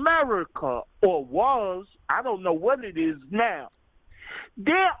America, or was, I don't know what it is now,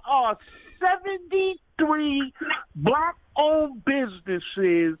 there are 73 Black-owned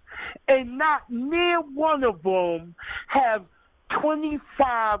businesses, and not near one of them have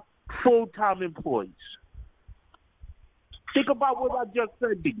 25 full-time employees. Think about what I just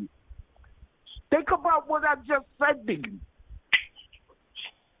said to you. Think about what I just said to you.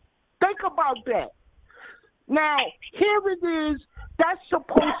 Think about that. Now, here it is. That's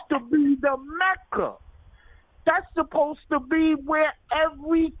supposed to be the Mecca. That's supposed to be where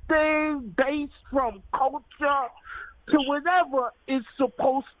everything based from culture to whatever is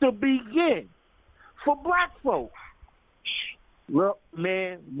supposed to begin for black folks. Look,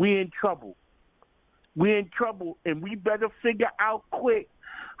 man, we're in trouble. We're in trouble, and we better figure out quick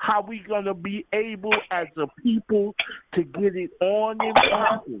how we going to be able as a people to get it on and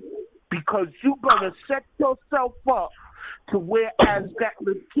popping, because you're going to set yourself up to whereas that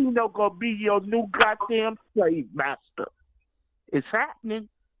Latino going to be your new goddamn slave master. It's happening.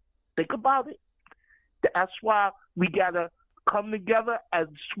 Think about it. That's why we got to come together as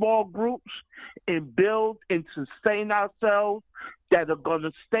small groups and build and sustain ourselves that are going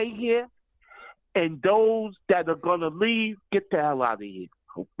to stay here, and those that are going to leave, get the hell out of here.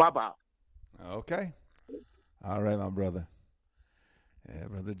 Bye-bye. Okay. All right, my brother. Yeah,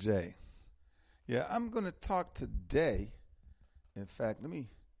 Brother Jay. Yeah, I'm going to talk today. In fact,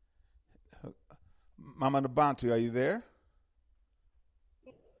 Mama Nabantu, are you there?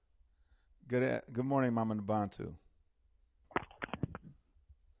 Good morning, Mama Nabantu.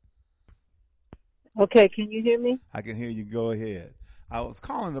 Okay, can you hear me? I can hear you. Go ahead. I was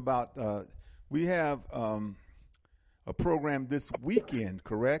calling about, we have a program this weekend,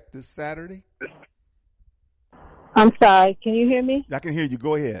 correct? This Saturday? I'm sorry. Can you hear me? I can hear you.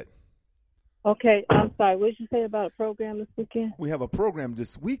 Go ahead. Okay, I'm sorry. What did you say about a program this weekend? We have a program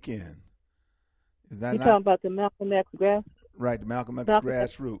this weekend. Is that You're talking about the Malcolm X grass? Right, the Malcolm X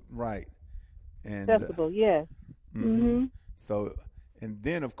grassroots, right. And Festival, yes. Mm-hmm. So, and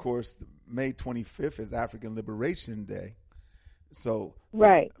then, of course, May 25th is African Liberation Day. So,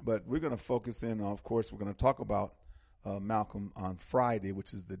 right. But we're going to focus in on, of course, we're going to talk about Malcolm on Friday,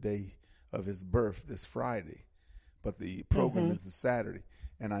 which is the day of his birth, this Friday. But the program is the Saturday.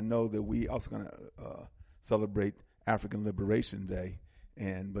 And I know that we also going to celebrate African Liberation Day.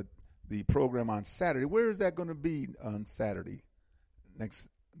 But the program on Saturday, where is that going to be on Saturday? This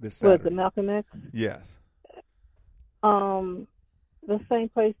Saturday. What, the Malcolm X? Yes. The same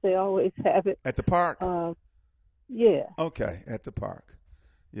place they always have it. At the park? Yeah. Okay, at the park.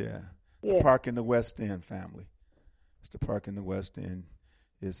 Yeah. Yeah. The park in the West End, family. It's the park in the West End.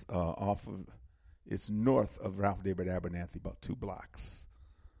 It's it's north of Ralph David Abernathy, about 2 blocks.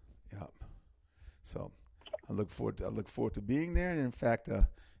 Yep. So I look forward to being there. And in fact,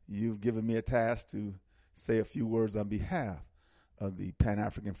 you've given me a task to say a few words on behalf of the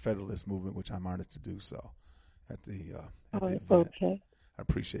Pan-African Federalist Movement, which I'm honored to do so at the event. Okay. I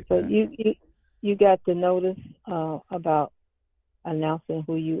appreciate that. So you got the notice about announcing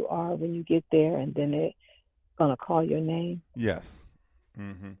who you are when you get there, and then they're going to call your name? Yes.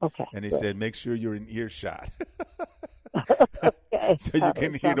 Mm-hmm. Okay. And they said, make sure you're in earshot. Okay. So you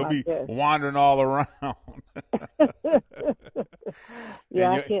can hear, don't be wandering all around.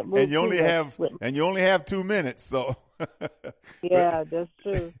 Yeah, I can't move. And you only have 2 minutes, so. Yeah, that's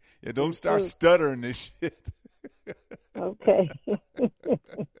true. Yeah, don't start stuttering this shit. Okay.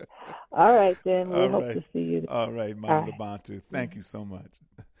 All right, then. We'll hope to see you. All right, Mama Labantu. Thank you so much.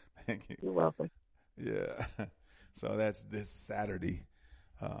 Thank you. You're welcome. Yeah. So that's this Saturday.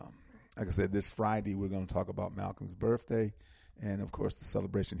 Like I said, this Friday we're going to talk about Malcolm's birthday. And, of course, the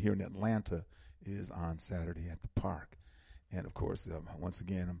celebration here in Atlanta is on Saturday at the park. And, of course, once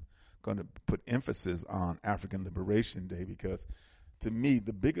again, I'm going to put emphasis on African Liberation Day because, to me,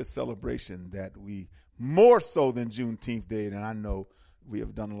 the biggest celebration that we, more so than Juneteenth Day, and I know we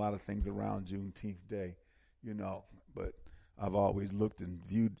have done a lot of things around Juneteenth Day, you know, but I've always looked and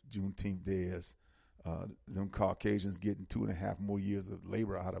viewed Juneteenth Day as them Caucasians getting 2.5 more years of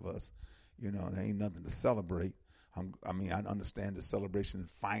labor out of us. You know, there ain't nothing to celebrate. I understand the celebration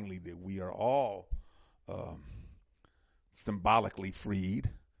finally that we are all symbolically freed,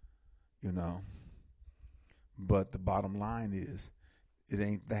 you know. But the bottom line is, it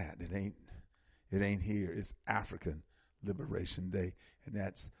ain't that. It ain't here. It's African Liberation Day, and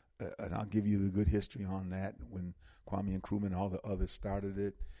that's and I'll give you the good history on that. When Kwame Nkrumah and all the others started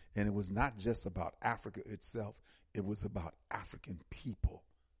it, and it was not just about Africa itself. It was about African people,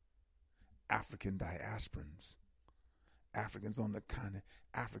 African diasporans, Africans on the continent,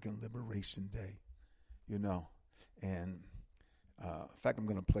 African Liberation Day, you know. And in fact, I'm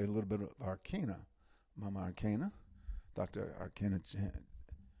going to play a little bit of Arcana, Mama Arcana, Dr. Arcana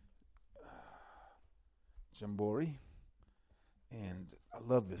Chihombori. And I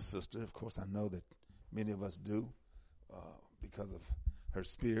love this sister. Of course, I know that many of us do because of her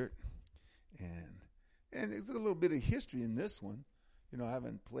spirit. And there's a little bit of history in this one. You know, I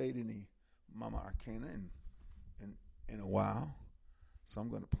haven't played any Mama Arcana in a while. So I'm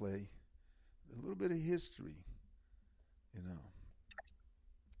going to play a little bit of history, you know,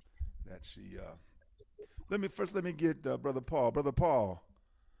 that she... Let me get Brother Paul. Brother Paul,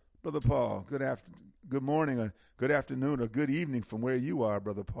 good morning, or good afternoon, or good evening from where you are,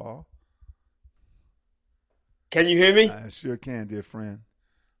 Brother Paul. Can you hear me? I sure can, dear friend.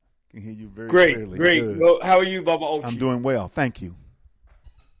 Can hear you very clearly. Great. Well, how are you, Baba Oshi? I'm doing well, thank you.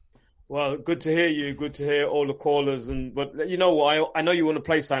 Well, good to hear you. Good to hear all the callers. But you know what? I know you want to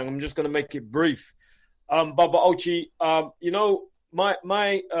play something. I'm just going to make it brief. Baba Oshi, you know,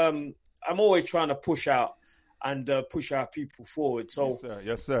 I'm always trying to push out and push our people forward. So,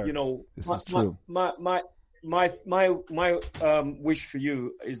 yes, sir. You know, this is true. My wish for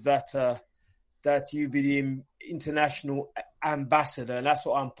you is that you be the international ambassador, and that's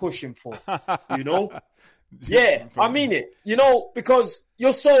what I'm pushing for. You know, yeah, I mean it. You know, because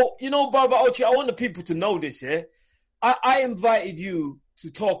you're so, you know, Baba Ochi, I want the people to know this. Yeah, I invited you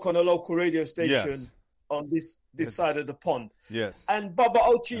to talk on a local radio station. Yes. On this side of the pond. Yes. And Baba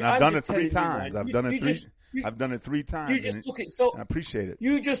Ochi, and I've done it 3 times. I've done it 3 times. You just took it so. I appreciate it.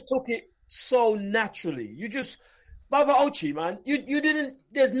 You just took it so naturally. Baba Ochi, man, you didn't,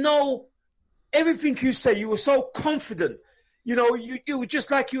 there's no, everything you say, you were so confident. You know, you were just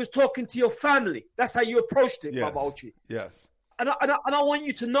like you was talking to your family. That's how you approached it, yes. Baba Ochi. Yes. And I want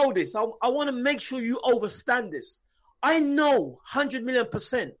you to know this. I want to make sure you understand this. I know 100 million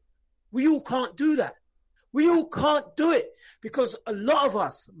 %. We all can't do that. We all can't do it because a lot of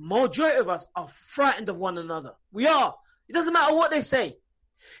us, majority of us, are frightened of one another. We are. It doesn't matter what they say.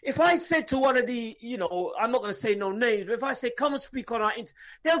 If I said to one of the, you know, I'm not going to say no names, but if I say, come and speak on our internet,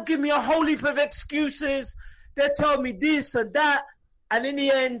 they'll give me a whole heap of excuses. They'll tell me this and that. And in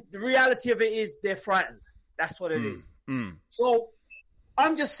the end, the reality of it is they're frightened. That's what it is. So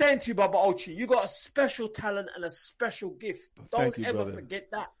I'm just saying to you, Baba Ochi, you got a special talent and a special gift. Don't ever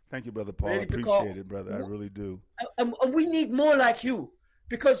forget that. Thank you, Brother Paul. Really, I appreciate it, brother. I really do. And we need more like you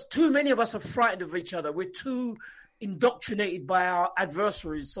because too many of us are frightened of each other. We're too indoctrinated by our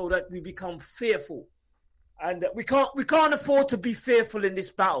adversaries so that we become fearful. And we can't afford to be fearful in this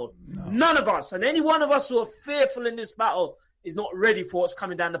battle. No. None of us. And any one of us who are fearful in this battle is not ready for what's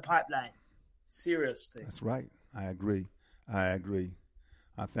coming down the pipeline. Serious thing. That's right. I agree. I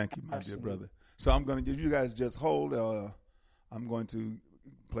thank you, my dear brother. So I'm going to give you guys just hold. I'm going to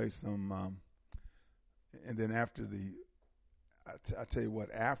play some, and then after I tell you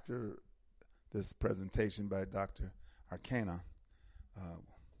what, after this presentation by Dr. Arcana,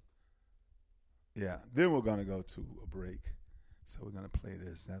 then we're going to go to a break. So we're going to play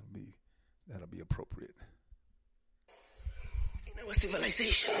this. That'll be appropriate. In our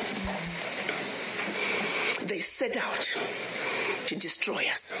civilization, they set out to destroy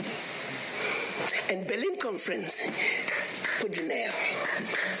us. And Berlin Conference put the nail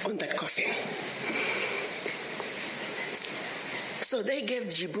on that coffin. So they gave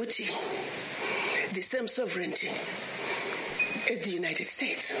Djibouti the same sovereignty as the United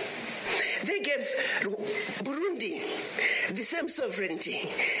States. They gave Burundi the same sovereignty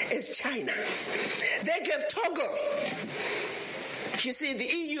as China. They gave Togo You see, the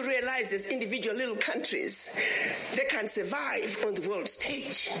EU realizes individual little countries, they can't survive on the world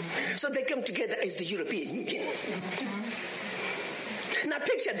stage. So they come together as the European Union. Now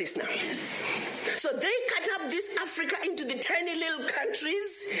picture this now. So they cut up this Africa into the tiny little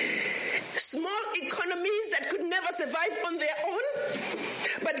countries, small economies that could never survive on their own,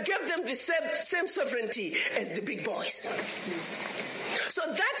 but gave them the same sovereignty as the big boys. So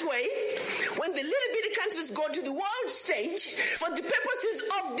that way, when the little bitty countries go to the world stage for the purposes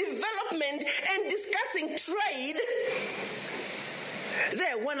of development and discussing trade,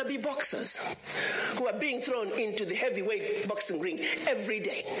 they're wannabe boxers who are being thrown into the heavyweight boxing ring every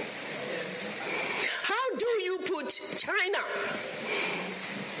day. How do you put China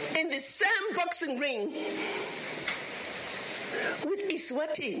in the same boxing ring with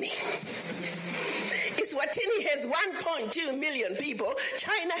Eswatini? Eswatini has 1.2 million people.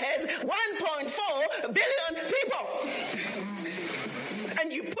 China has 1.4 billion people.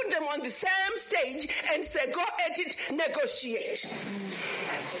 And you put them on the same stage and say, go at it, negotiate.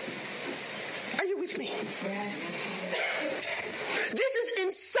 Are you with me? Yes. This is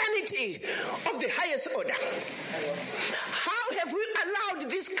insanity of the highest order. How have we allowed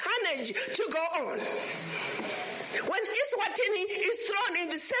this carnage to go on? When Eswatini is thrown in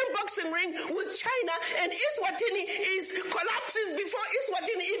the same boxing ring with China and Eswatini collapses before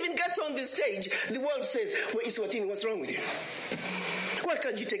Eswatini even gets on the stage, the world says, well, Eswatini, what's wrong with you? Why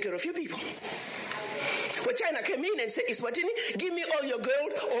can't you take care of your people? Well, China came in and said, Eswatini, give me all your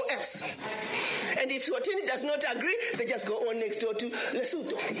gold or else. And if Eswatini does not agree, they just go on next door to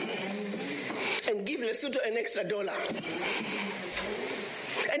Lesotho and give Lesotho an extra $1.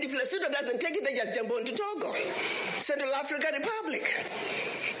 And if Lesotho doesn't take it, they just jump on to Togo, Central African Republic.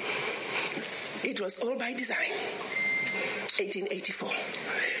 It was all by design. 1884.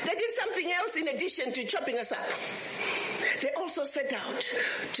 They did something else in addition to chopping us up. They also set out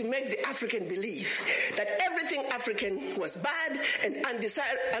to make the African believe that everything African was bad and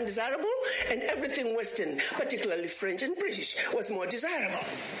undesirable, and everything Western, particularly French and British, was more desirable.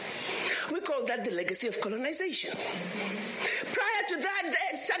 We call that the legacy of colonization. Prior to that, they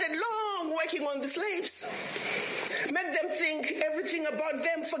had started long working on the slaves. Make them think everything about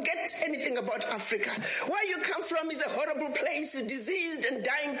them, forget anything about Africa. Where you come from is a horrible place, diseased and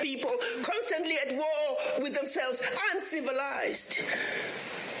dying people, constantly at war with themselves, uncivilized.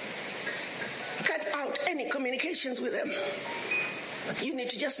 Cut out any communications with them. You need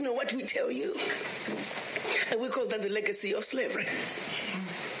to just know what we tell you. And we call that the legacy of slavery.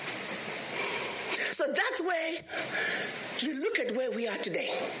 So that way, you look at where we are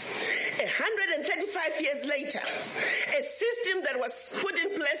today. 135 years later, a system that was put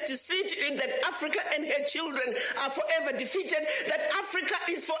in place to see to it that Africa and her children are forever defeated, that Africa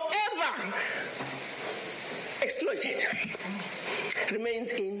is forever exploited,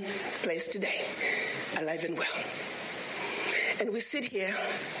 remains in place today, alive and well. And we sit here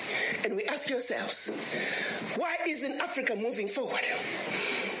and we ask ourselves, why isn't Africa moving forward?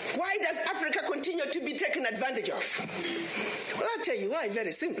 Why does Africa continue to be taken advantage of? Well, I'll tell you why,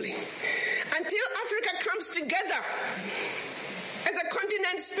 very simply. Until Africa comes together as a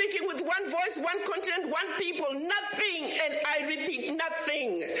continent speaking with one voice, one continent, one people, nothing, and I repeat,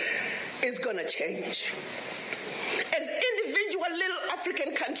 nothing is going to change. As individual little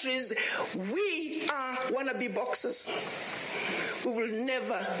African countries, we are wannabe boxers. We will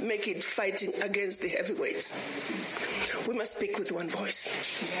never make it fighting against the heavyweights. We must speak with one voice.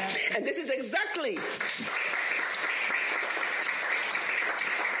 Yeah. And this is exactly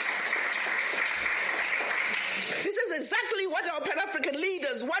what our Pan-African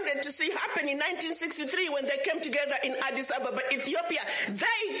leaders wanted to see happen in 1963 when they came together in Addis Ababa, Ethiopia.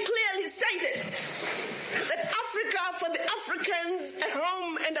 They clearly stated that Africa for the Africans at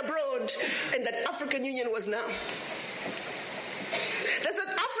home and abroad, and that African Union was now. They said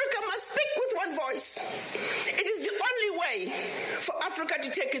Africa must speak with one voice. It is the only way for Africa to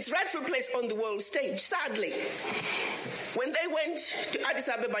take its rightful place on the world stage. Sadly, when they went to Addis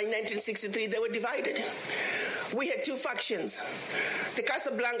Ababa in 1963, they were divided. We had two factions, the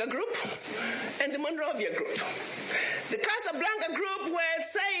Casablanca group and the Monrovia group. The Casablanca group were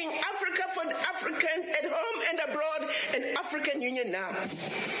saying Africa for the Africans at home and abroad, and African Union now.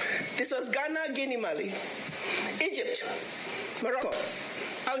 This was Ghana, Guinea, Mali, Egypt, Morocco,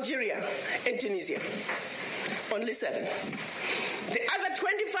 Algeria, and Tunisia. Only 7. The other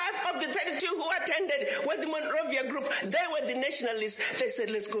 25 of the 32 who attended were the Monrovia group. They were the nationalists. They said,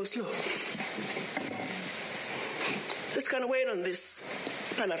 let's go slow. Let's kind of wait on this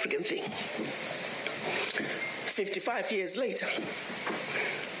Pan-African thing. 55 years later,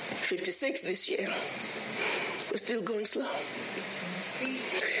 56 this year, we're still going slow.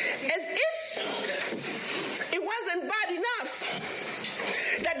 As if it wasn't bad enough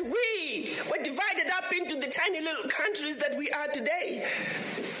that we were divided up into the tiny little countries that we are today.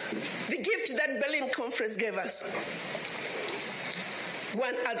 The gift that Berlin Conference gave us.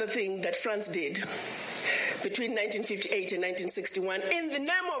 One other thing that France did between 1958 and 1961 in the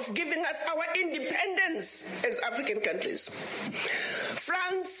name of giving us our independence as African countries.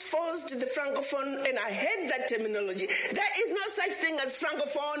 France forced the Francophone, and I hate that terminology. There is no such thing as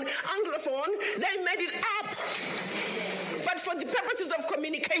Francophone, Anglophone. They made it up. But for the purposes of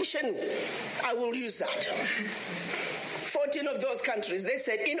communication, I will use that. 14 of those countries, they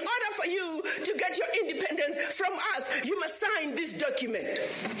said, in order for you to get your independence from us, you must sign this document.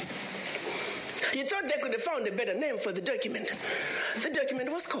 You thought they could have found a better name for the document. The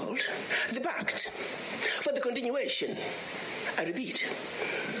document was called the Pact for the Continuation. I repeat,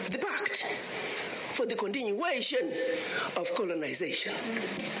 the Pact for the Continuation of Colonization.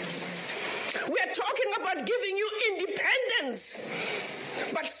 We are talking about giving you independence,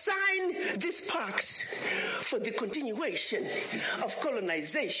 but sign this pact for the continuation of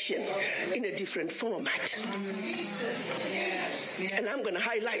colonization in a different format. And I'm going to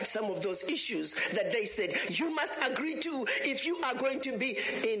highlight some of those issues that they said you must agree to if you are going to be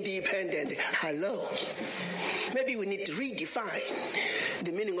independent. Hello. Maybe we need to redefine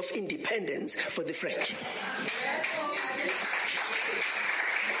the meaning of independence for the French.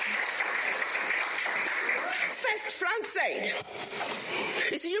 First, France said,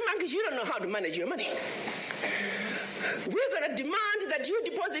 you see, you monkeys, you don't know how to manage your money. We're going to demand that you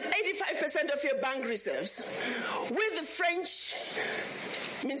deposit 85% of your bank reserves with the French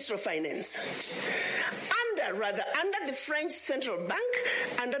Minister of Finance. Under the French Central Bank,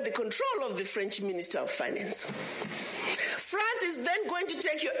 under the control of the French Minister of Finance. France is then going to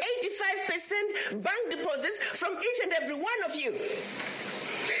take your 85% bank deposits from each and every one of you.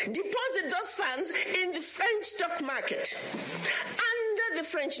 Deposit those funds in the French stock market under the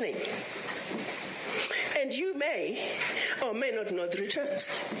French name. And you may or may not know the returns.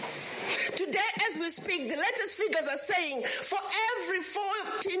 Today, as we speak, the latest figures are saying for every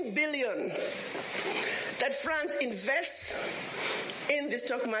 14 billion that France invests in the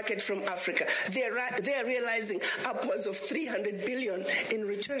stock market from Africa, they are realizing upwards of 300 billion in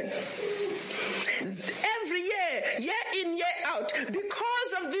return. Every year in, year out,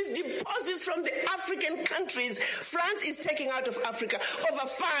 because of these deposits from the African countries, France is taking out of Africa over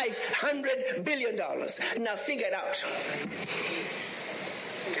 $500 billion. Now figure it out.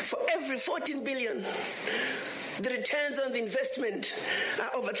 For every 14 billion, the returns on the investment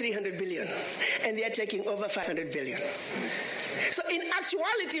are over 300 billion, and they are taking over 500 billion. So in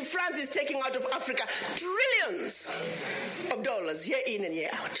actuality, France is taking out of Africa trillions of dollars year in and year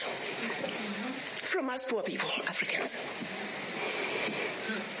out from us poor people, Africans.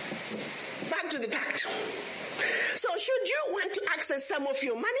 Back to the pact. So should you want to access some of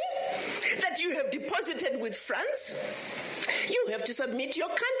your money that you have deposited with France, you have to submit your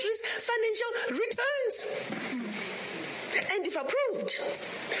country's financial returns. And if approved,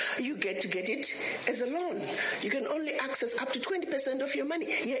 you get to get it as a loan. You can only access up to 20% of your money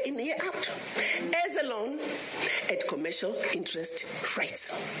year in, year out as a loan at commercial interest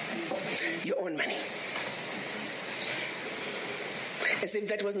rates. Your own money. As if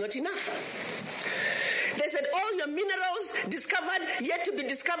that was not enough. They said all your minerals discovered, yet to be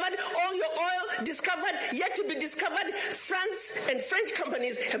discovered, all your oil discovered, yet to be discovered. France and French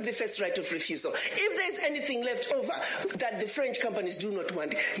companies have the first right of refusal. If there's anything left over that the French companies do not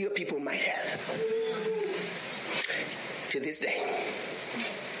want, your people might have. To this day.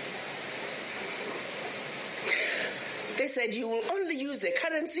 They said you will only use a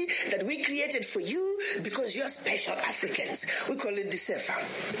currency that we created for you because you're special Africans. We call it the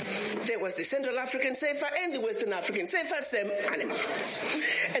CFA. There was the Central African CFA and the Western African CFA, same animal.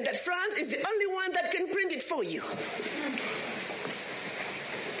 And that France is the only one that can print it for you.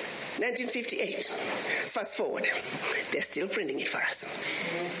 1958. Fast forward. They're still printing it for us.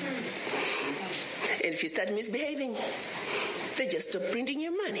 And if you start misbehaving, they just stop printing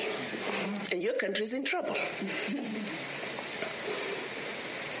your money. And your country's in trouble.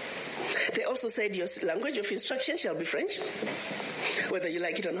 They also said your language of instruction shall be French, whether you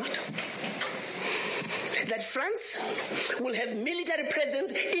like it or not. That France will have military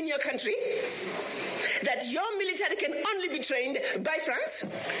presence in your country. That your military can only be trained by France.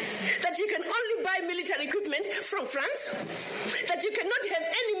 That you can only buy military equipment from France. That you cannot have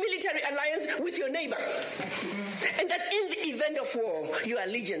any military alliance with your neighbor. And that in the event of war, your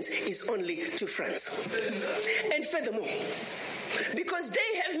allegiance is only to France. And furthermore, because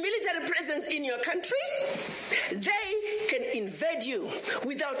they have military presence in your country, they can invade you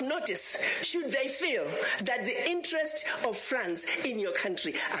without notice should they feel that the interests of France in your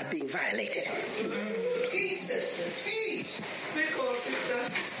country are being violated. Teach, sister, teach. Speak on, sister.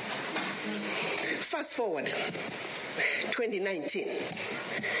 Fast forward, 2019,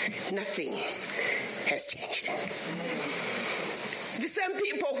 nothing has changed. The same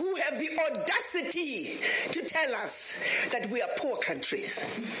people who have the audacity to tell us that we are poor countries,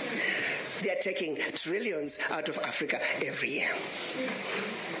 they are taking trillions out of Africa every year.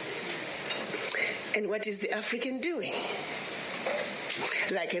 And what is the African doing?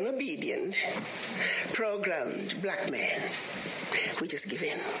 Like an obedient, programmed black man, we just give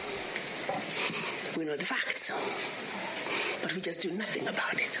in. We know the facts, but we just do nothing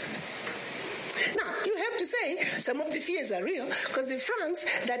about it. Now, you have to say some of the fears are real, because the France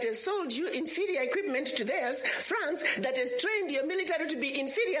that has sold you inferior equipment to theirs, France that has trained your military to be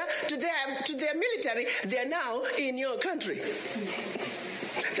inferior to their military, they are now in your country.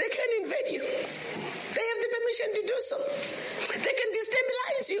 They can invade you. They have the permission to do so. They can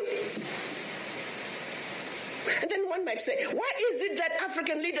destabilize you. And then one might say, why is it that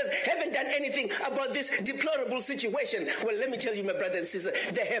African leaders haven't done anything about this deplorable situation? Well, let me tell you, my brothers and sisters,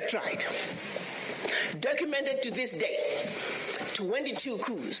 they have tried. Documented to this day, 22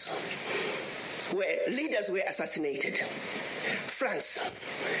 coups where leaders were assassinated. France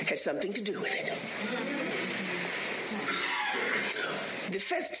had something to do with it. The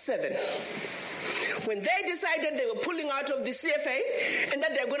first 7, when they decided they were pulling out of the CFA and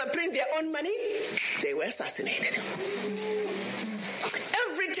that they were going to print their own money, they were assassinated.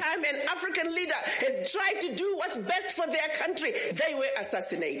 Every time an African leader has tried to do what's best for their country, they were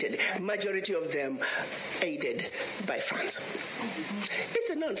assassinated. Majority of them aided by France. It's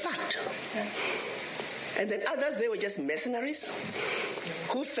a known fact. And then others, they were just mercenaries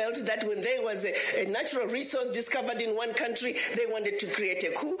who felt that when there was a natural resource discovered in one country, they wanted to create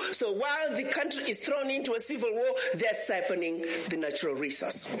a coup. So while the country is thrown into a civil war, they're siphoning the natural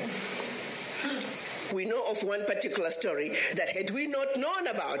resource. We know of one particular story that had we not known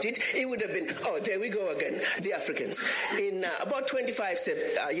about it, it would have been, oh, there we go again, the Africans. In about 25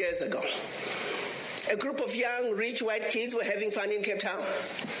 years ago, a group of young, rich white kids were having fun in Cape Town.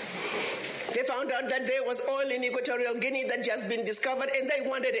 They found out that there was oil in Equatorial Guinea that had just been discovered, and they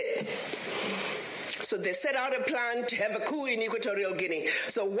wanted it. So they set out a plan to have a coup in Equatorial Guinea.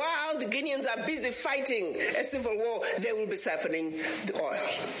 So while the Guineans are busy fighting a civil war, they will be siphoning the oil.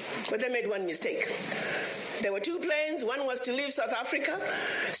 But they made one mistake. There were 2 planes. One was to leave South Africa,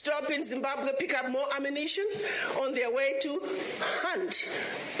 stop in Zimbabwe, pick up more ammunition on their way to hunt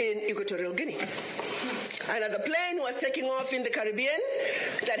in Equatorial Guinea. Another plane was taking off in the Caribbean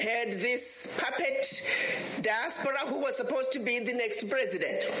that had this puppet diaspora who was supposed to be the next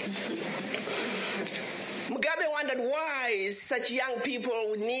president. Mugabe wondered why such young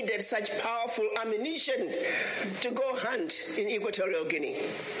people needed such powerful ammunition to go hunt in Equatorial Guinea.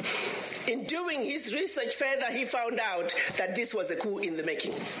 In doing his research further, he found out that this was a coup in the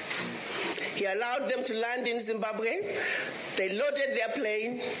making. He allowed them to land in Zimbabwe. They loaded their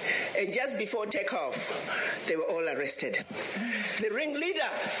plane, and just before takeoff, they were all arrested. The ringleader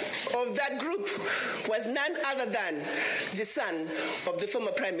of that group was none other than the son of the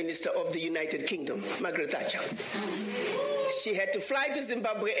former Prime Minister of the United Kingdom, Margaret Thatcher. She had to fly to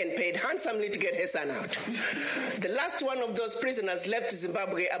Zimbabwe and paid handsomely to get her son out. The last one of those prisoners left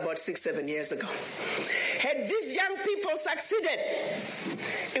Zimbabwe about 6-7 years ago. Had these young people succeeded,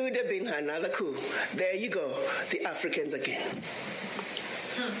 it would have been another coup. There you go, the Africans again.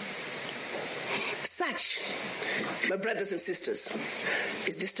 Such, my brothers and sisters,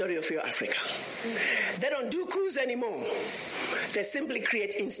 is the story of your Africa. They don't do coups anymore. They simply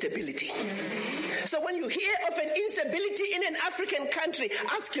create instability. So when you hear of an instability in an African country,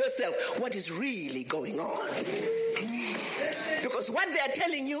 ask yourself, what is really going on? Because what they are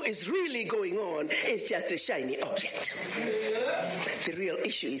telling you is really going on is just a shiny object. The real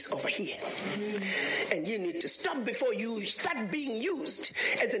issue is over here. And you need to stop before you start being used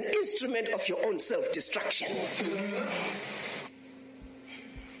as an instrument of your own self-destruction.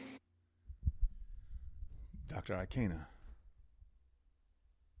 Dr. Afrikana,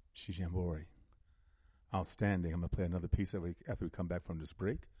 Chihombori, outstanding. I'm going to play another piece after we come back from this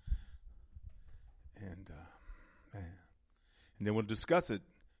break. And then we'll discuss it.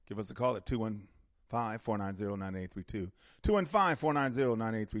 Give us a call at 215-490-9832.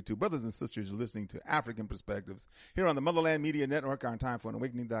 215-490-9832. Brothers and sisters, you're listening to African Perspectives here on the Motherland Media Network, on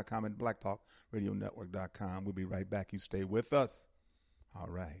TimeForAnAwakening.com and BlackTalkRadioNetwork.com. We'll be right back. You stay with us. All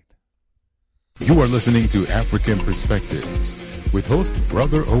right. You are listening to African Perspectives with host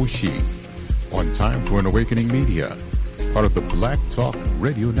Brother Oshi on Time for an Awakening Media, part of the Black Talk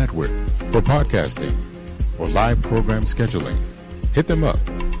Radio Network. For podcasting or live program scheduling, hit them up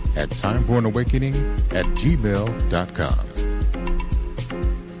at timeforanawakening@gmail.com.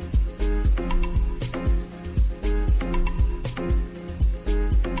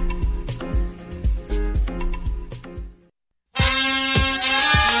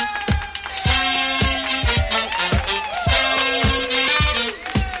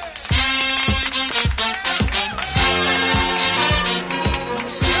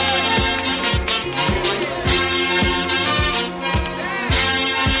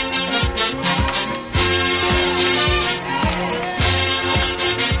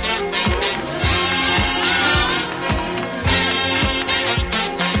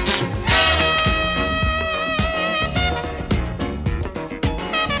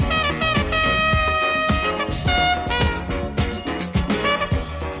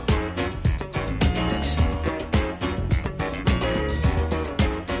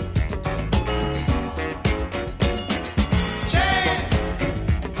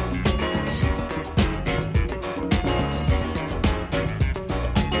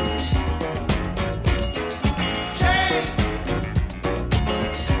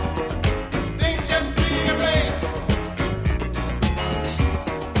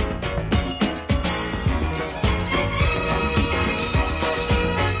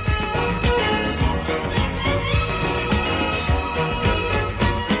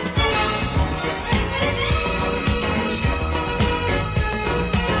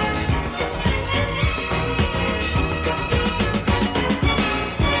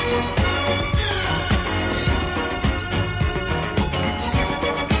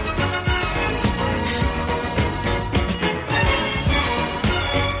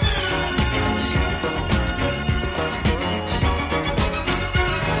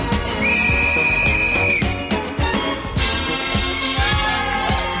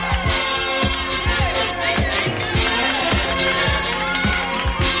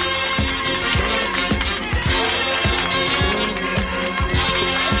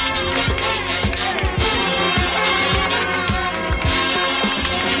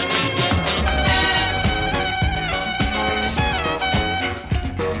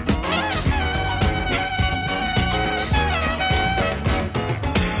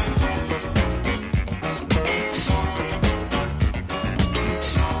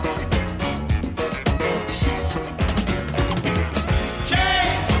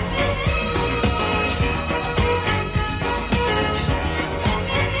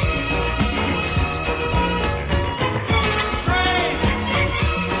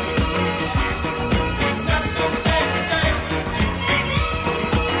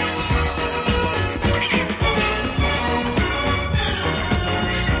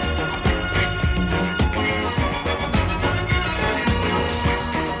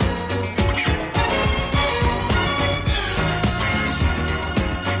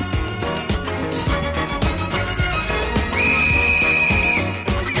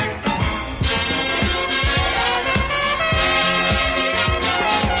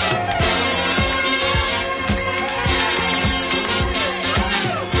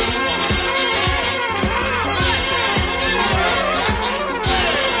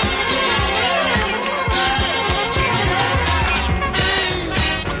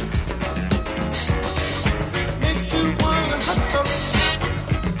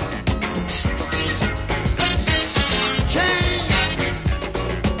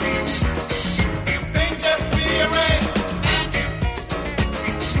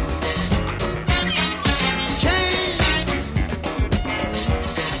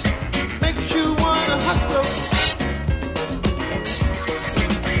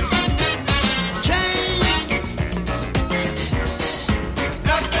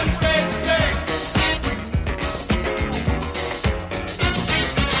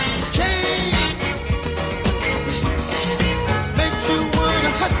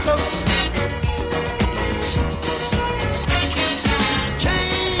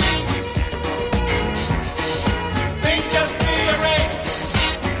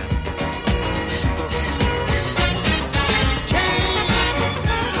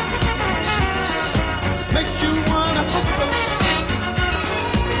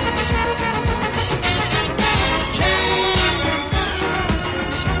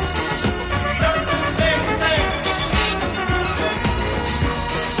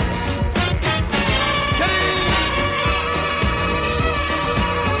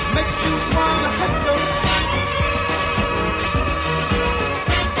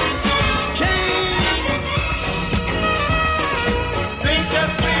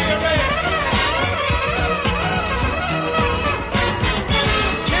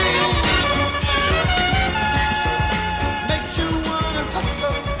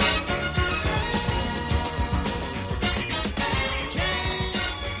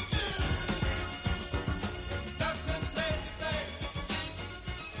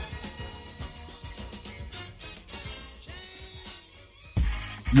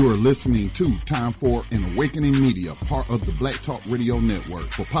 You are listening to Time for an Awakening Media, part of the Black Talk Radio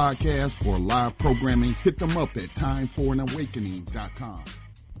Network. For podcasts or live programming, hit them up at timeforanawakening.com.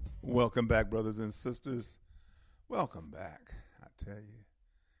 Welcome back, brothers and sisters. Welcome back. I tell you,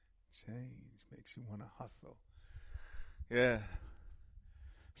 change makes you want to hustle. Yeah.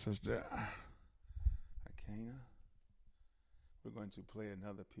 Sister Afrikana, we're going to play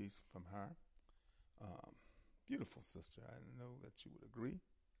another piece from her. Beautiful sister. I know that you would agree.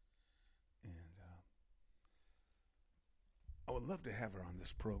 And I would love to have her on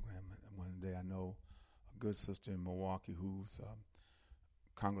this program one day. I know a good sister in Milwaukee who's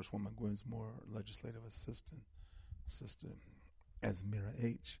Congresswoman Gwinsmore, legislative assistant, Sister Esmira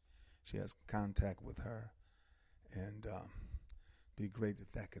H. She has contact with her, and be great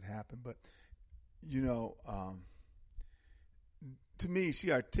if that could happen. But, you know, to me,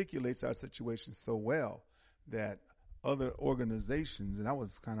 she articulates our situation so well that other organizations, and I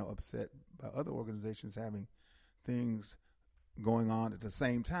was kind of upset by other organizations having things going on at the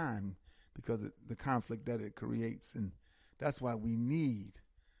same time because of the conflict that it creates. And that's why we need,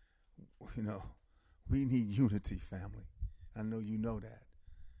 we need unity, family. I know you know that.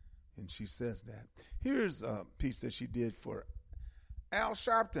 And she says that. Here's a piece that she did for Al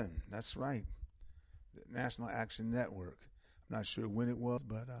Sharpton. That's right. The National Action Network. I'm not sure when it was,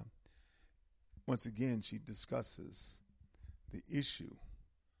 but once again, she discusses the issue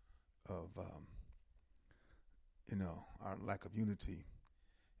of, our lack of unity.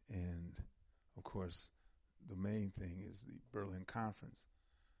 And, of course, the main thing is the Berlin Conference,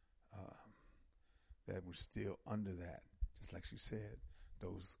 that we're still under that. Just like she said,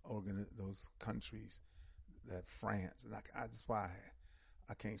 those countries, that France, and that's why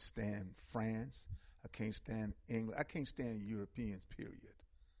I can't stand France. I can't stand England. I can't stand Europeans, period.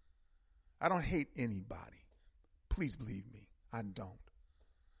 I don't hate anybody. Please believe me, I don't.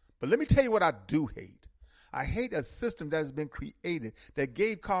 But let me tell you what I do hate. I hate a system that has been created that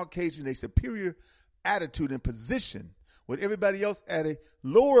gave Caucasian a superior attitude and position with everybody else at a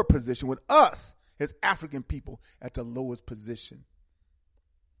lower position, with us as African people at the lowest position.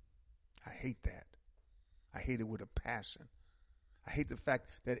 I hate that. I hate it with a passion. I hate the fact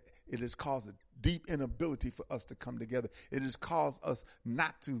that it has caused a deep inability for us to come together. It has caused us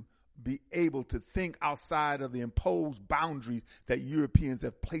not to be able to think outside of the imposed boundaries that Europeans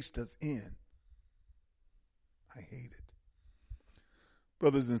have placed us in. I hate it.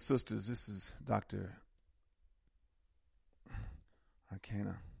 Brothers and sisters, this is Dr.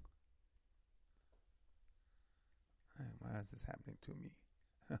 Afrikana. Why is this happening to me?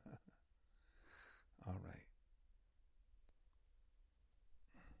 All right.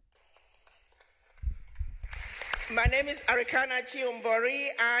 My name is Afrikana Chihombori.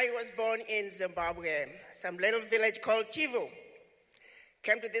 I was born in Zimbabwe, some little village called Chivu.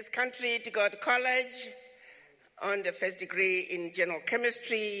 Came to this country to go to college on the first degree in general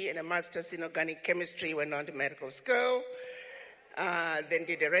chemistry and a master's in organic chemistry, went on to medical school. Then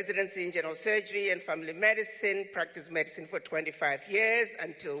did a residency in general surgery and family medicine, practiced medicine for 25 years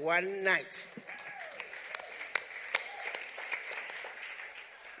until one night.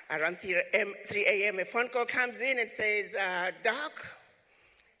 Around 3 a.m., a phone call comes in and says, Doc,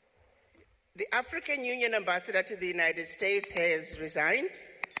 the African Union ambassador to the United States has resigned.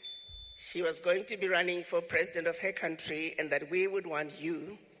 She was going to be running for president of her country, and that we would want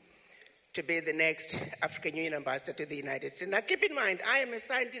you to be the next African Union ambassador to the United States. Now, keep in mind, I am a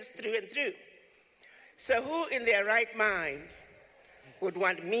scientist through and through. So who in their right mind would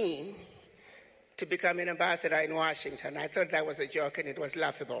want me to become an ambassador in Washington? I thought that was a joke and it was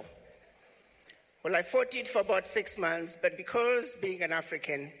laughable. Well, I fought it for about 6 months, but because being an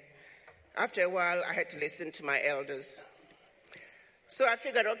African, after a while I had to listen to my elders. So I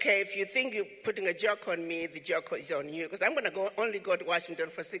figured, okay, if you think you're putting a joke on me, the joke is on you, because I'm going to only go to Washington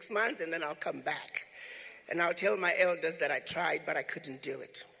for 6 months and then I'll come back. And I'll tell my elders that I tried, but I couldn't do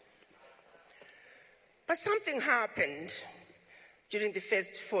it. But something happened during the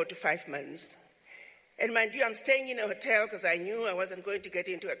first 4 to 5 months. And mind you, I'm staying in a hotel because I knew I wasn't going to get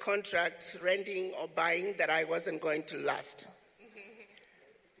into a contract, renting or buying, that I wasn't going to last.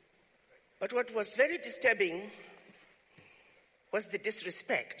 But what was very disturbing was the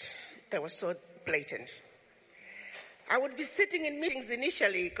disrespect that was so blatant. I would be sitting in meetings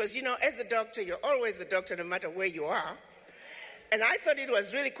initially because, as a doctor, you're always a doctor no matter where you are. And I thought it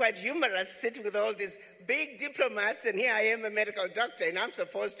was really quite humorous sitting with all these big diplomats, and here I am, a medical doctor, and I'm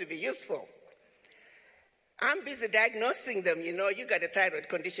supposed to be useful. I'm busy diagnosing them. You got a thyroid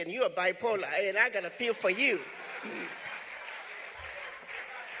condition, you are bipolar, and I got a pill for you.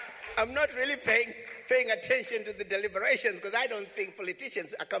 I'm not really paying attention to the deliberations because I don't think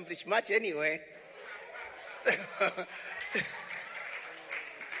politicians accomplish much anyway. So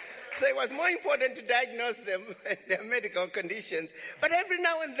it was more important to diagnose them and their medical conditions. But every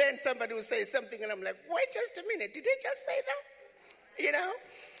now and then somebody will say something and I'm like, wait just a minute, did they just say that? You know?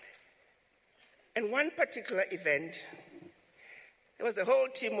 And one particular event, there was a whole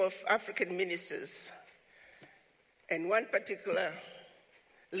team of African ministers and one particular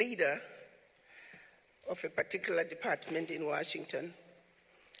leader of a particular department in Washington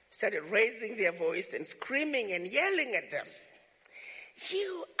started raising their voice and screaming and yelling at them.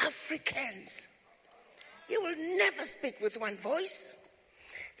 You Africans, you will never speak with one voice.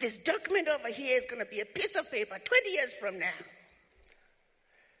 This document over here is going to be a piece of paper 20 years from now.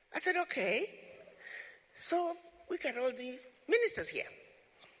 I said, okay. So we got all the ministers here.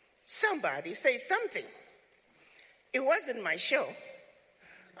 Somebody say something. It wasn't my show.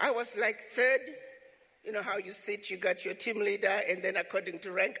 I was like third. You know how you sit, you got your team leader, and then according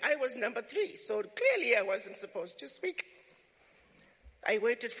to rank, I was number 3. So clearly I wasn't supposed to speak. I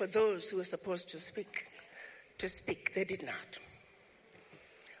waited for those who were supposed to speak. They did not.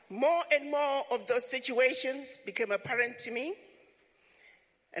 More and more of those situations became apparent to me.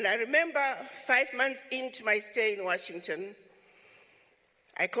 And I remember 5 months into my stay in Washington,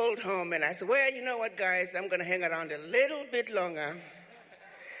 I called home and I said, well, you know what, guys, I'm going to hang around a little bit longer.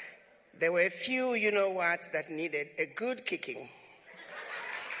 There were a few, you know what, that needed a good kicking.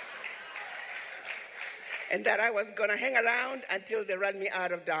 And that I was going to hang around until they ran me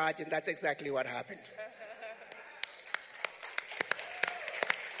out of Dodge, and that's exactly what happened.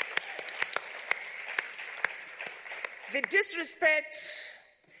 The disrespect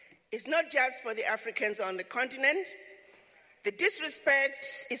is not just for the Africans on the continent. The disrespect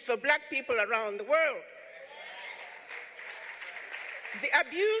is for black people around the world. The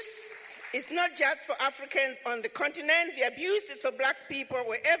abuse is not just for Africans on the continent. The abuse is for black people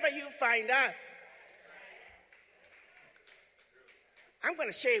wherever you find us. I'm going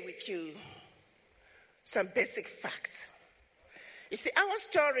to share with you some basic facts. You see, our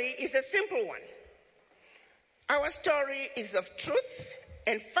story is a simple one. Our story is of truth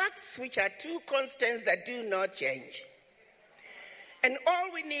and facts, which are two constants that do not change. And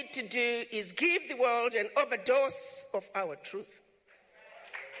all we need to do is give the world an overdose of our truth.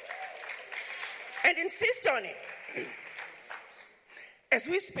 And insist on it. As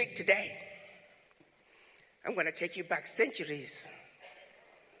we speak today, I'm going to take you back centuries.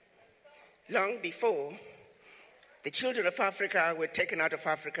 Long before the children of Africa were taken out of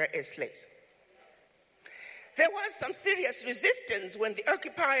Africa as slaves. There was some serious resistance when the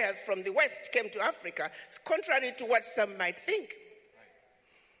occupiers from the West came to Africa, contrary to what some might think.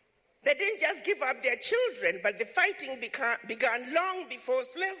 They didn't just give up their children, but the fighting began long before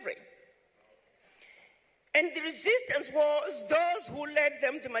slavery. And the resistance was those who led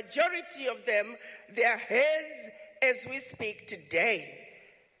them, the majority of them, their heads, as we speak today,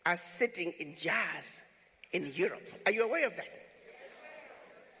 are sitting in jars in Europe. Are you aware of that?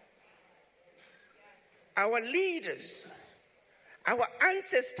 Our leaders, our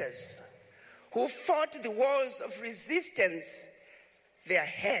ancestors who fought the wars of resistance, their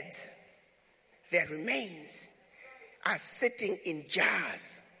heads, their remains are sitting in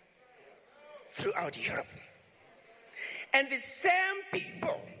jars throughout Europe. And the same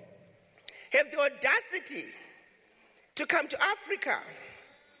people have the audacity to come to Africa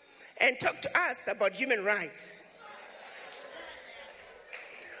and talk to us about human rights.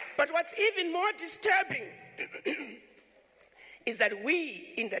 But what's even more disturbing is that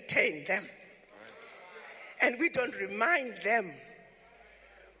we entertain them. And we don't remind them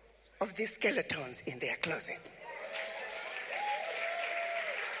of the skeletons in their closet.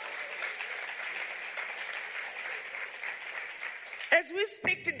 As we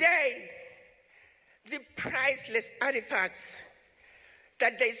speak today, the priceless artifacts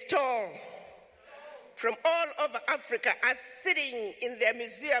that they stole from all over Africa are sitting in their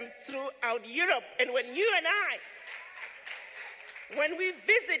museums throughout Europe. And when you and I, when we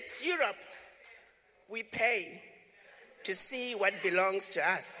visit Europe, we pay to see what belongs to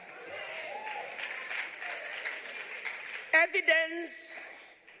us. Evidence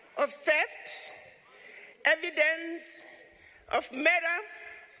of theft, evidence of murder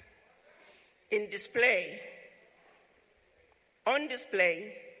on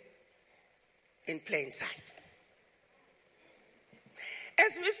display in plain sight.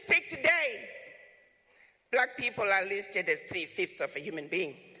 As we speak today, black people are listed as 3/5 of a human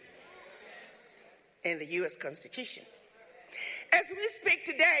being in the U.S. Constitution. As we speak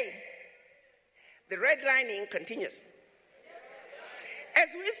today, the redlining continues. As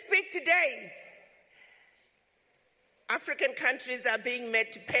we speak today, African countries are being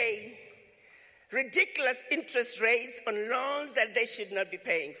made to pay ridiculous interest rates on loans that they should not be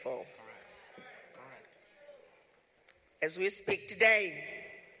paying for. As we speak today,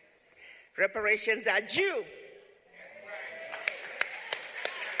 reparations are due.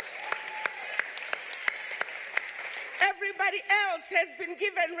 Everybody else has been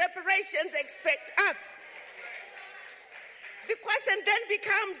given reparations, expect us. The question then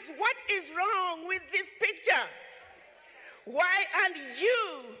becomes, what is wrong with this picture? Why aren't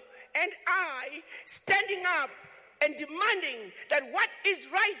you and I standing up and demanding that what is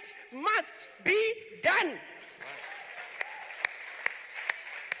right must be done?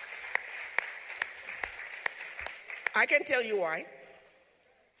 I can tell you why.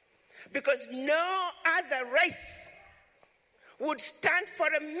 Because no other race would stand for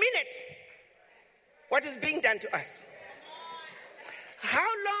a minute what is being done to us. How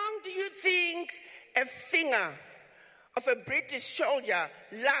long do you think a finger of a British soldier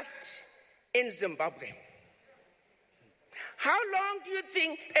lasts in Zimbabwe? How long do you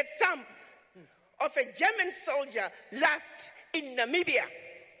think a thumb of a German soldier lasts in Namibia?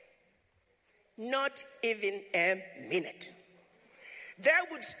 Not even a minute. They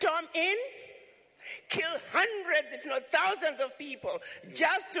would storm in, kill hundreds, if not thousands of people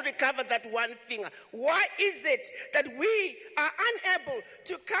just to recover that one finger. Why is it that we are unable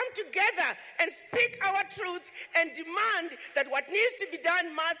to come together and speak our truth and demand that what needs to be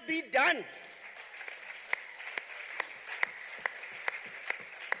done must be done?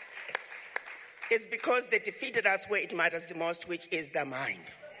 It's because they defeated us where it matters the most, which is the mind.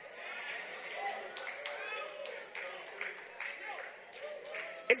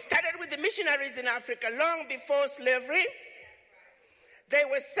 It started with the missionaries in Africa long before slavery. They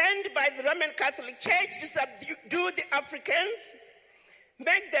were sent by the Roman Catholic Church to subdue the Africans,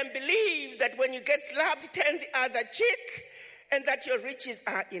 make them believe that when you get slapped, turn the other cheek, and that your riches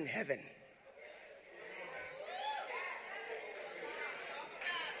are in heaven.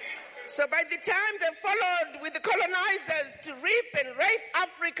 So by the time they followed with the colonizers to reap and rape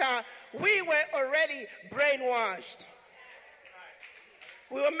Africa, we were already brainwashed.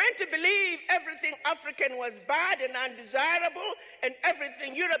 We were meant to believe everything African was bad and undesirable, and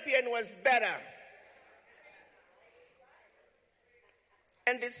everything European was better.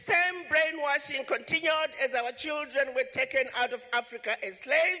 And the same brainwashing continued as our children were taken out of Africa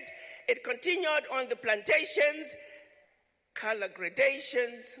enslaved. It continued on the plantations, color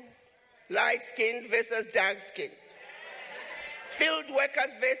gradations, light-skinned versus dark-skinned, field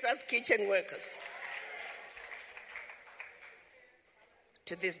workers versus kitchen workers.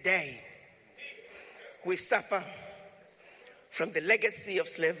 To this day, we suffer from the legacy of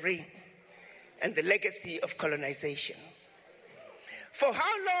slavery and the legacy of colonization. For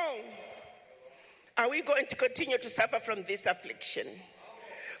how long are we going to continue to suffer from this affliction?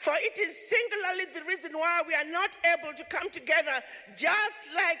 For it is singularly the reason why we are not able to come together just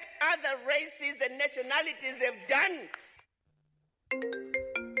like other races and nationalities have done.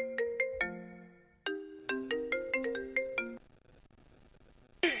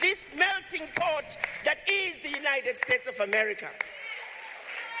 This melting pot that is the United States of America.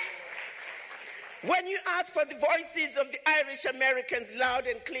 When you ask for the voices of the Irish Americans loud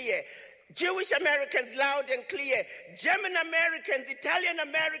and clear, Jewish Americans loud and clear, German Americans, Italian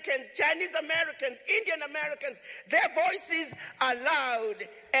Americans, Chinese Americans, Indian Americans, their voices are loud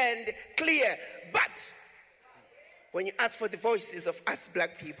and clear. But when you ask for the voices of us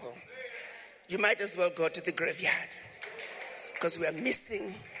black people, you might as well go to the graveyard, because we are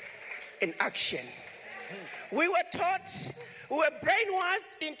missing in action. We were taught, we were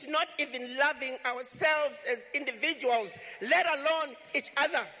brainwashed into not even loving ourselves as individuals, let alone each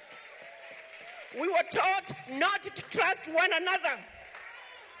other. We were taught not to trust one another.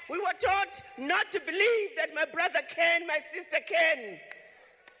 We were taught not to believe that my brother can, my sister can,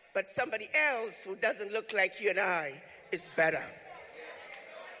 but somebody else who doesn't look like you and I is better.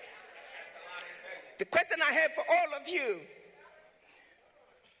 The question I have for all of you,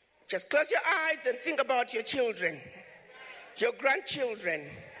 just close your eyes and think about your children, your grandchildren.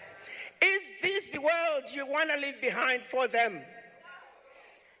 Is this the world you want to leave behind for them?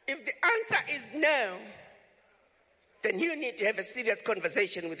 If the answer is no, then you need to have a serious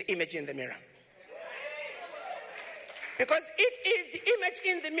conversation with the image in the mirror. Because it is the image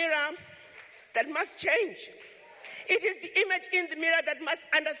in the mirror that must change. It is the image in the mirror that must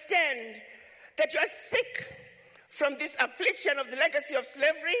understand that you are sick from this affliction of the legacy of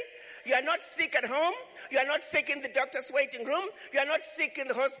slavery. You are not sick at home. You are not sick in the doctor's waiting room. You are not sick in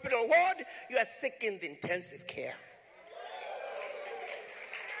the hospital ward. You are sick in the intensive care.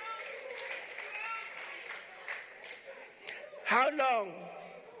 How long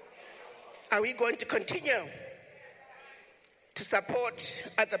are we going to continue to support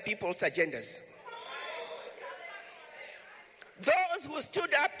other people's agendas? Those who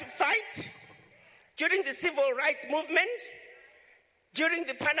stood up to fight during the civil rights movement, during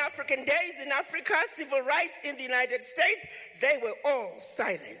the Pan-African days in Africa, civil rights in the United States, they were all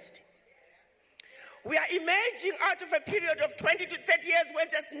silenced. We are emerging out of a period of 20 to 30 years where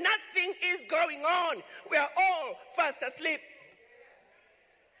just nothing is going on. We are all fast asleep.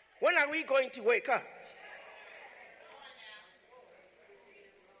 When are we going to wake up?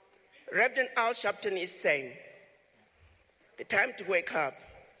 Reverend Al Sharpton is saying, the time to wake up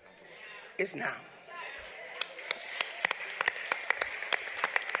is now.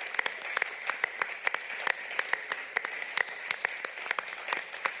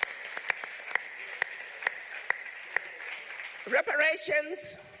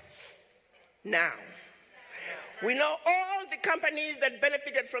 Reparations now. We know all the companies that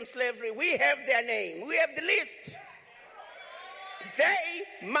benefited from slavery. We have their name. We have the list.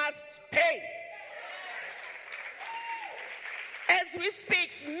 They must pay. As we speak,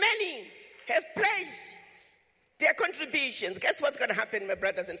 many have pledged their contributions. Guess what's going to happen, my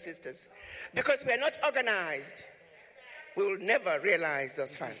brothers and sisters? Because we are not organized, we will never realize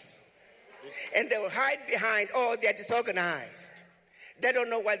those funds. And they will hide behind, oh, they're disorganized. They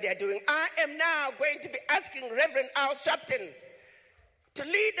don't know what they're doing. I am now going to be asking Reverend Al Sharpton to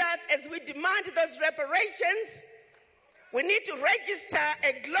lead us as we demand those reparations. We need to register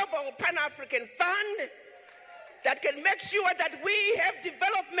a global Pan-African fund that can make sure that we have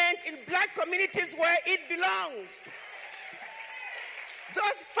development in black communities where it belongs.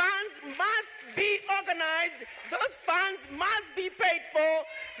 Those funds must be organized. Those funds must be paid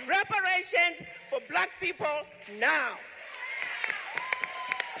for. Reparations for black people now.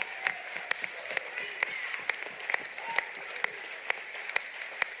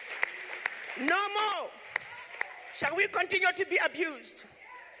 No more shall we continue to be abused.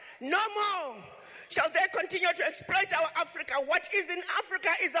 No more shall they continue to exploit our Africa. What is in Africa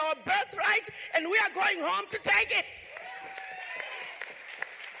is our birthright, and we are going home to take it.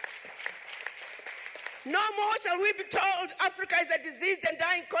 No more shall we be told Africa is a diseased and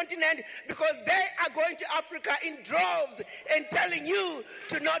dying continent because they are going to Africa in droves and telling you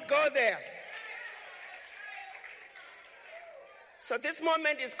to not go there. So this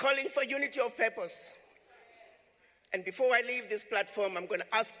moment is calling for unity of purpose. And before I leave this platform, I'm going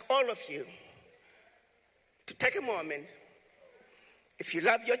to ask all of you to take a moment. If you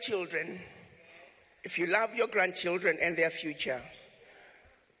love your children, if you love your grandchildren and their future,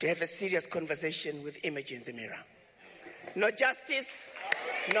 to have a serious conversation with Image in the Mirror. No justice,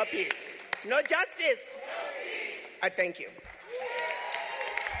 no peace. No justice. I thank you.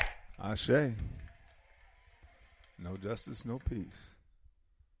 Ashe. No justice, no peace.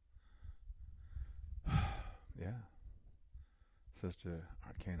 Yeah. Sister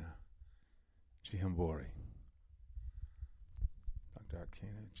Afrikana Chihombori. Dr.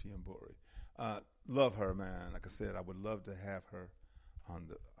 Afrikana Chihombori. Love her, man. Like I said, I would love to have her on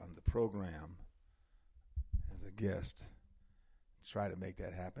the program as a guest. Try to make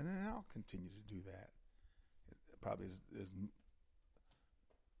that happen, and I'll continue to do that. Probably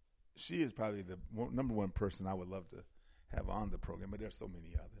she is probably the number one person I would love to have on the program, but there's so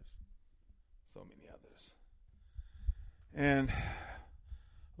many others. And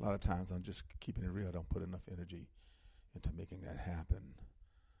a lot of times I'm just keeping it real. I don't put enough energy into making that happen.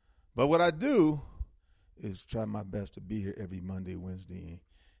 But what I do is try my best to be here every Monday, Wednesday,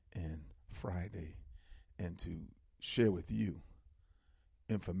 and Friday, and to share with you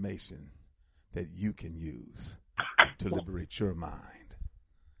information that you can use to liberate your mind.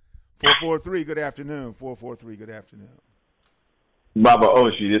 443, good afternoon. 443, good afternoon. Baba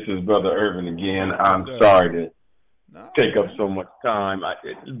Oshi, this is Brother Irvin again. I'm sorry to take up so much time.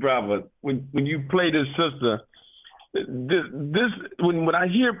 Brother, when you play this sister, when I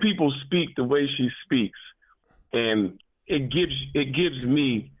hear people speak the way she speaks, and it gives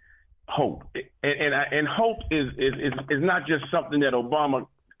me hope, and hope is not just something that Obama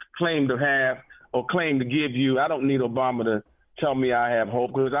claimed to have or claimed to give you. I don't need Obama to tell me I have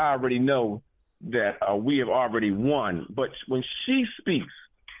hope because I already know that we have already won. But when she speaks,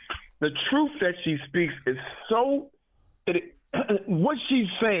 the truth that she speaks is what she's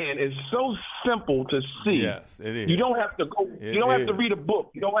saying is so simple to see. Yes, it is. You don't have to go. You don't have to read a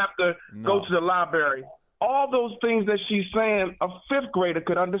book. You don't have to go to the library. All those things that she's saying, a fifth grader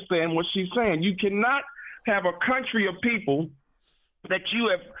could understand what she's saying. You cannot have a country of people that you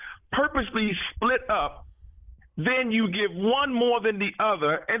have purposely split up, then you give one more than the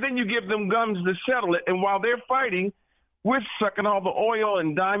other, and then you give them guns to settle it. And while they're fighting, We're sucking all the oil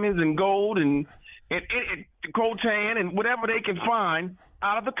and diamonds and gold and coltan and whatever they can find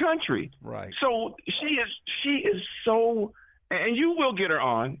out of the country. Right. So she is so, and you will get her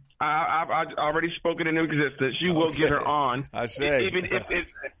on. I've already spoken into existence. You will get her on. I say. Even if it's,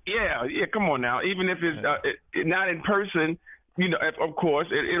 yeah, come on now. Even if it's not in person, you know, of course,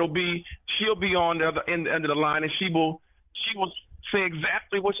 she'll be on the other end of the line, and she will say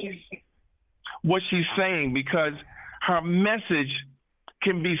exactly what she's saying, because her message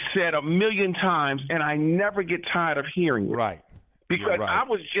can be said 1,000,000 times, and I never get tired of hearing it. Right. Because right. I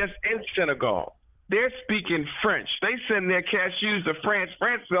was just in Senegal. They're speaking French. They send their cashews to France.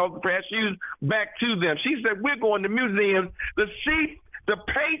 France sells the cashews back to them. She said, we're going to museums to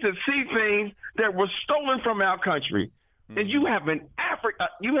pay to see things that were stolen from our country. Mm-hmm. And you have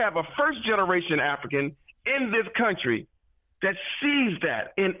you have a first-generation African in this country that sees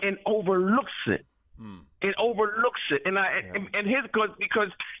that and overlooks it. And overlooks it. Because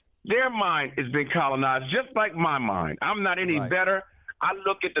their mind has been colonized just like my mind. I'm not any better. I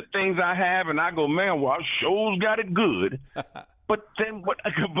look at the things I have and I go, man, well, I sure got it good. But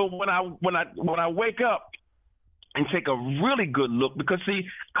when I wake up and take a really good look, because see,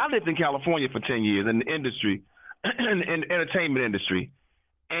 I lived in California for 10 years in the industry, in the entertainment industry,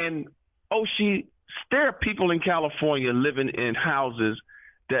 and Oshi, there are people in California living in houses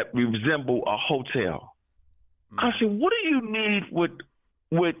that resemble a hotel. I said, what do you need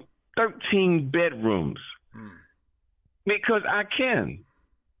with 13 bedrooms? Because I can.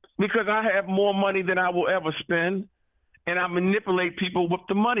 Because I have more money than I will ever spend, and I manipulate people with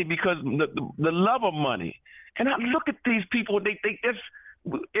the money because the love of money. And I look at these people, they it's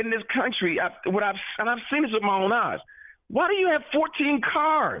in this country, I've seen this with my own eyes. Why do you have 14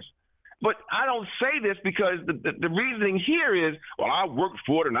 cars? But I don't say this because the reasoning here is, well, I worked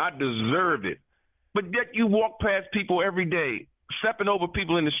for it and I deserve it. But yet you walk past people every day, stepping over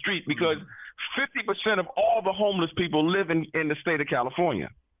people in the street, because 50% of all the homeless people live in the state of California,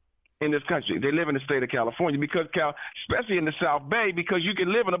 in this country. They live in the state of California because, especially in the South Bay, because you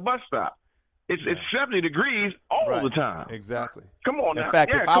can live in a bus stop. It's 70 degrees all the time. Exactly. Come on now. In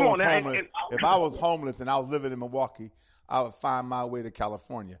fact, if I was homeless and I was living in Milwaukee, I would find my way to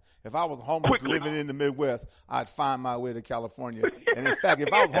California. If I was homeless living in the Midwest, I'd find my way to California. And in fact,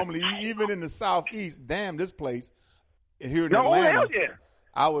 if I was homeless even in the Southeast, damn this place, here in Atlanta, hell yeah,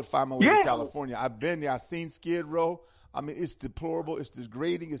 I would find my way to California. I've been there. I've seen Skid Row. I mean, it's deplorable. It's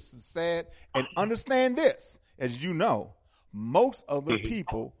degrading. It's sad. And understand this, as you know, most of the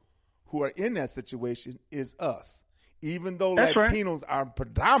people who are in that situation is us. Even though Latinos are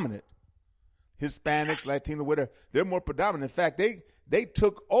predominant, Hispanics, Latino, whatever, they're more predominant. In fact, they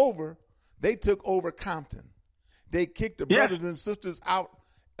took over Compton. They kicked the brothers and sisters out.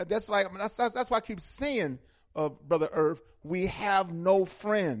 That's why I keep saying, Brother Irv, we have no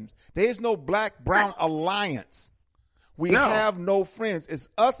friends. There's no black-brown alliance. We have no friends. It's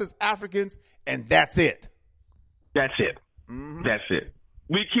us as Africans, and that's it. That's it. Mm-hmm. That's it.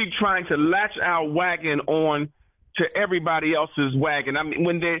 We keep trying to latch our wagon on to everybody else's wagon. I mean,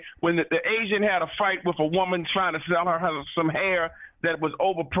 when the Asian had a fight with a woman trying to sell her some hair that was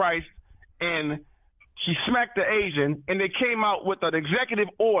overpriced, and she smacked the Asian, and they came out with an executive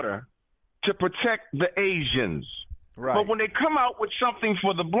order to protect the Asians. Right. But when they come out with something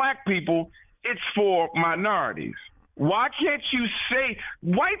for the black people, it's for minorities. Why can't you say,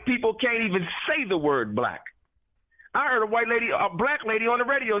 white people can't even say the word black? I heard a black lady on the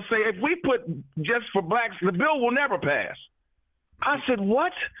radio say, if we put just for blacks, the bill will never pass. I said,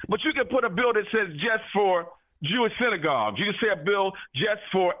 what? But you can put a bill that says just for Jewish synagogues. You can say a bill just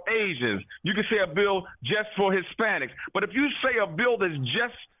for Asians. You can say a bill just for Hispanics. But if you say a bill that's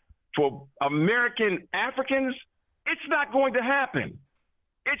just for American Africans, it's not going to happen.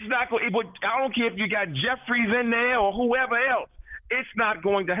 It's not going. I don't care if you got Jeffries in there or whoever else. It's not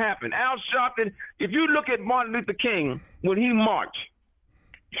going to happen. Al Sharpton, if you look at Martin Luther King, when he marched,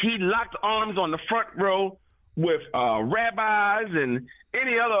 he locked arms on the front row with rabbis and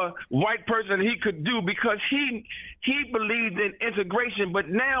any other white person he could do, because he believed in integration. But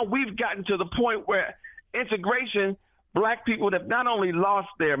now we've gotten to the point where integration, black people have not only lost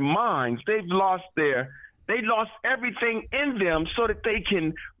their minds, they lost everything in them so that they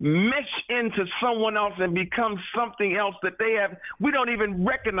can mesh into someone else and become something else that they have. We don't even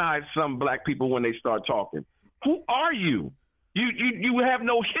recognize some black people when they start talking. Who are you? You have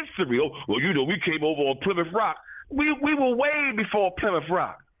no history. Oh, well, we came over on Plymouth Rock. We were way before Plymouth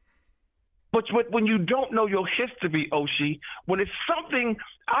Rock. But when you don't know your history, Oshi, when it's something,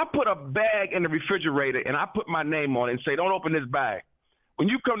 I put a bag in the refrigerator and I put my name on it and say, don't open this bag. When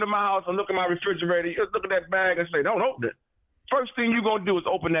you come to my house and look at my refrigerator, you just look at that bag and say, don't open it. First thing you're going to do is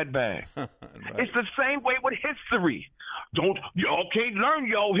open that bag. Right. It's the same way with history. Y'all can't learn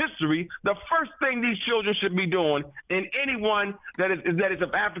your history. The first thing these children should be doing, and anyone that is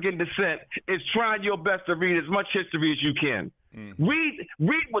of African descent, is trying your best to read as much history as you can. Read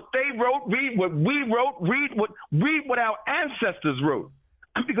what they wrote, read what we wrote, read what our ancestors wrote.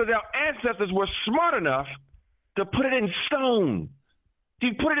 Because our ancestors were smart enough to put it in stone.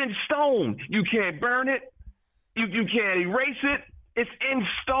 You put it in stone. You can't burn it. You can't erase it. It's in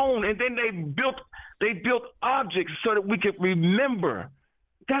stone. And then they built objects so that we could remember.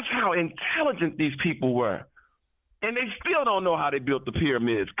 That's how intelligent these people were. And they still don't know how they built the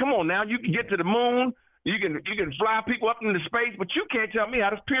pyramids. Come on now, you can get to the moon, you can fly people up into space, but you can't tell me how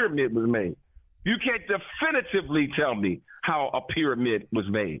this pyramid was made. You can't definitively tell me how a pyramid was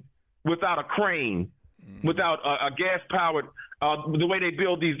made without a crane, without a gas-powered, the way they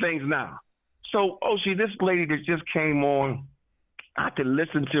build these things now. So, Oshi, this lady that just came on, I can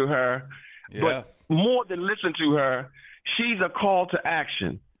listen to her, but more than listen to her, she's a call to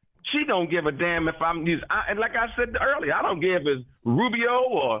action. She don't give a damn if I'm used. And like I said earlier, I don't care if it's Rubio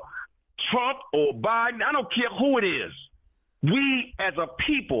or Trump or Biden. I don't care who it is. We as a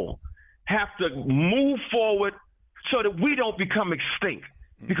people have to move forward so that we don't become extinct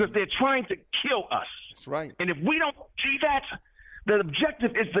because they're trying to kill us. That's right. And if we don't see that, the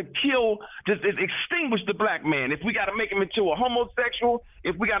objective is to extinguish the black man. If we got to make him into a homosexual,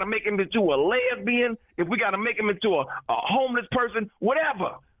 if we got to make him into a lesbian, if we got to make him into a homeless person,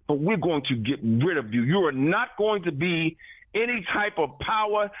 whatever. But we're going to get rid of you. You are not going to be any type of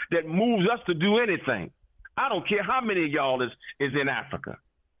power that moves us to do anything. I don't care how many of y'all is in Africa.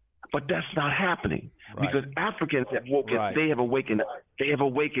 But that's not happening because Africans have woken. Right. They have awakened. They have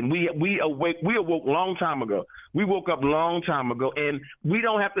awakened. We awoke long time ago. We woke up long time ago, and we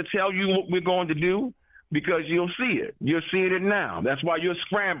don't have to tell you what we're going to do because you'll see it. You're seeing it now. That's why you're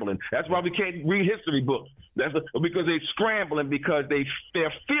scrambling. That's why we can't read history books. Because they're scrambling because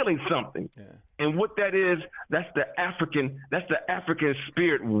they're feeling something. Yeah. And what that is, that's the African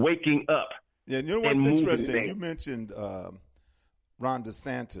spirit waking up. Yeah, you know what's interesting? You mentioned Ron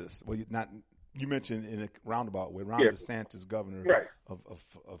DeSantis. Well, you mentioned in a roundabout way, Ron DeSantis, governor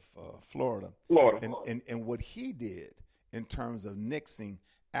of Florida. And what he did in terms of nixing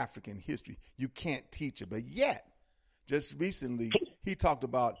African history, you can't teach it. But yet, just recently, he talked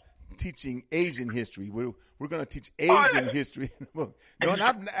about teaching Asian history. We're going to teach Asian history in the book. No,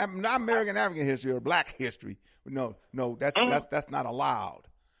 not American African history or Black history. No, that's not allowed.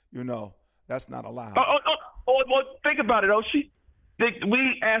 That's not allowed. Well, think about it, Oshi.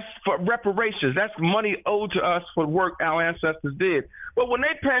 We asked for reparations. That's money owed to us for work our ancestors did. But when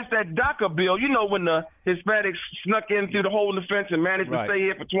they passed that DACA bill, when the Hispanics snuck in through the hole in the fence and managed to stay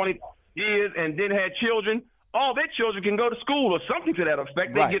here for 20 years and then had children, all their children can go to school or something to that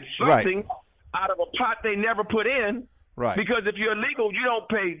effect. They get something out of a pot they never put in. Right. Because if you're illegal, you don't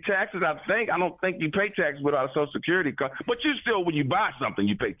pay taxes, I don't think you pay taxes without a Social Security card. But you still, when you buy something,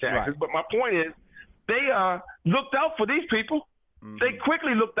 you pay taxes. Right. But my point is, they looked out for these people. Mm-hmm. They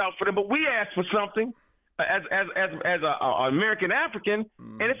quickly looked out for them. But we asked for something as an American African,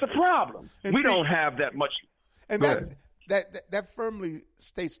 and it's a problem. And we don't have that much. And that firmly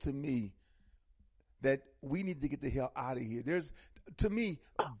states to me that we need to get the hell out of here. To me,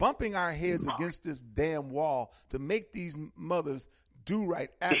 bumping our heads against this damn wall to make these mothers do right,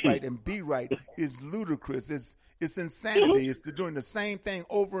 act right, and be right is ludicrous. It's insanity. It's doing the same thing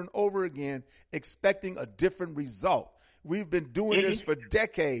over and over again, expecting a different result. We've been doing this for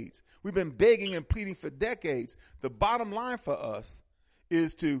decades. We've been begging and pleading for decades. The bottom line for us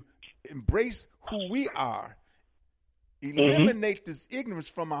is to embrace who we are, eliminate this ignorance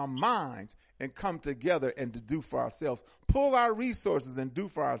from our minds, and come together and to do for ourselves. Pull our resources and do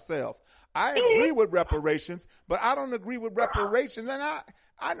for ourselves. I agree with reparations, but I don't agree with reparations. And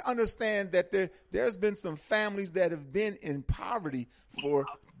I understand that there's been some families that have been in poverty for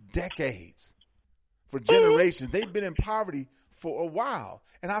decades, for generations. They've been in poverty for a while,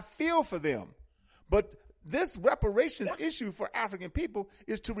 and I feel for them. But this reparations issue for African people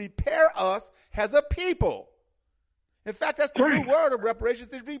is to repair us as a people. In fact, that's the new word of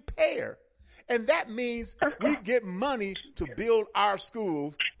reparations is repair. And that means we get money to build our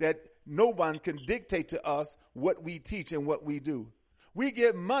schools that no one can dictate to us what we teach and what we do. We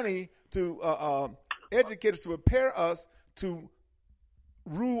get money to educators to prepare us to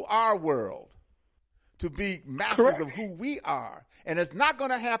rule our world, to be masters of who we are. And it's not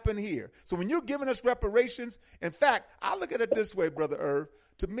going to happen here. So when you're giving us reparations, in fact, I look at it this way, Brother Irv.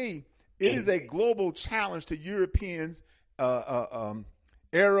 To me, it is a global challenge to Europeans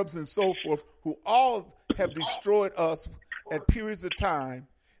Arabs and so forth, who all have destroyed us at periods of time,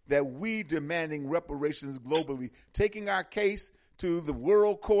 that we demanding reparations globally, taking our case to the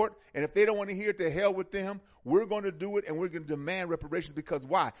world court, and if they don't want to hear it, to hell with them. We're going to do it, and we're going to demand reparations because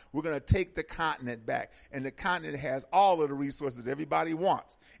why? We're going to take the continent back, and the continent has all of the resources that everybody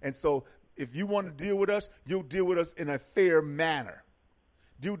wants. And so if you want to deal with us, you'll deal with us in a fair manner.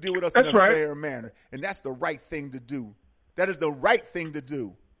 You deal with us in a fair manner, and that's the right thing to do. That is the right thing to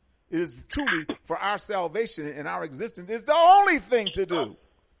do. It is truly for our salvation and our existence. It's the only thing to do.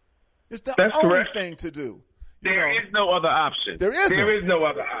 It's the only thing to do. There is no other option. There isn't. There is no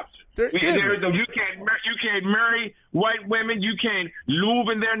other option. There isn't. You can't marry white women. You can't live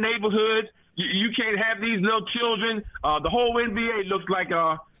in their neighborhoods. You can't have these little children. The whole NBA looks like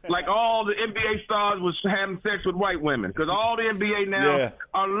all the NBA stars was having sex with white women, because all the NBA now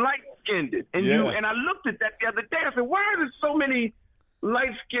are light-skinned. And I looked at that the other day. I said, why are there so many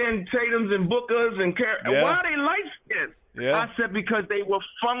light-skinned Tatums and Bookers and why are they light-skinned? I said because they were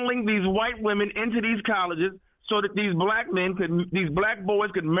funneling these white women into these colleges so that these black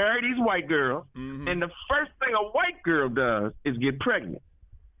boys could marry these white girls. Mm-hmm. And the first thing a white girl does is get pregnant.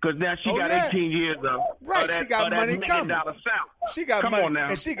 Because now she got 18 years of that, she got money coming. She got Come money, on now.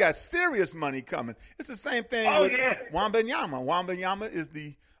 and she got serious money coming. It's the same thing with Wembanyama. Wembanyama is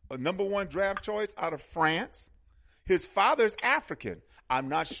the number one draft choice out of France. His father's African. I'm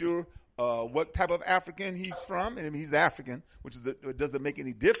not sure what type of African he's from, and he's African, which is it doesn't make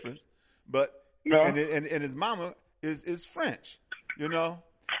any difference. But and his mama is French, you know,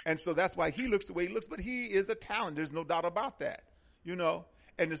 and so that's why he looks the way he looks. But he is a talent. There's no doubt about that, you know.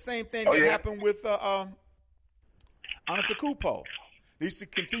 And the same thing that happened with Antetokounmpo. They used to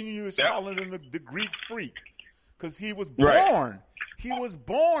continue calling him the Greek freak because he was born. Right. He was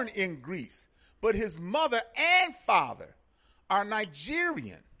born in Greece, but his mother and father are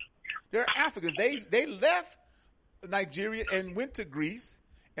Nigerian. They're Africans. They left Nigeria and went to Greece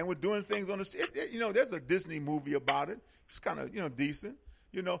and were doing things on the street. You know, there's a Disney movie about it. It's kind of decent,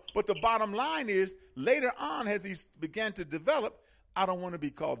 you know. But the bottom line is, later on, as he began to develop, I don't want to be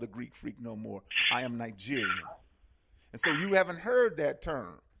called the Greek freak no more. I am Nigerian. And so you haven't heard that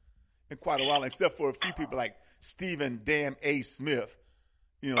term in quite a while, except for a few people like Stephen Damn A. Smith.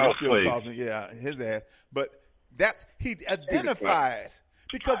 You know, still calls him, his ass. But he identifies.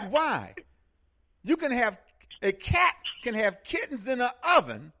 Because why? You can have a cat can have kittens in an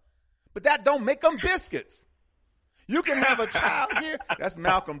oven, but that don't make them biscuits. You can have a child here. That's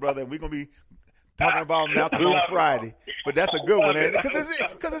Malcolm, brother. We're going to be talking about Malcolm on Friday, but that's a good one,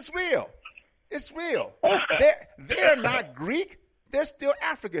 because it's real. It's real. They're not Greek. They're still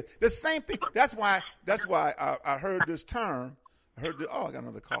African. The same thing. That's why I heard this term. I got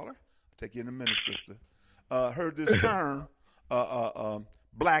another caller. I'll take you in a minute, sister. Heard this term,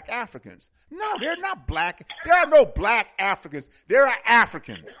 black Africans. No, they're not black. There are no black Africans. There are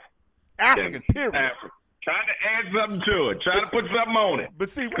Africans. African, period. Trying to add something to it. Trying to put something on it. But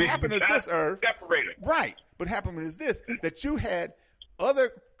see, what happened is this, Irv. Separated. Right. What happened is this, that you had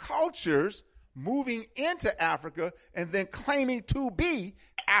other cultures moving into Africa and then claiming to be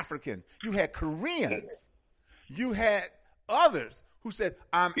African. You had Koreans. You had others who said,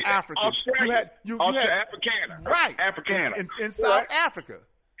 I'm African. Australia. You had Afrikana. Right. Afrikana. In South Africa.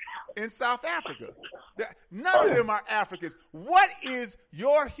 In South Africa. None of them are Africans. What is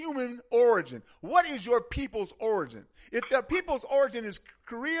your human origin? What is your people's origin? If their people's origin is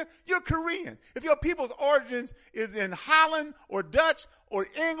Korea, you're Korean. If your people's origins is in Holland or Dutch or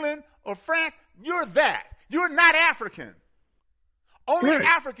England or France, you're that. You're not African. Only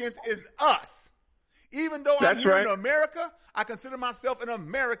Africans is us. Even though I'm here in America, I consider myself an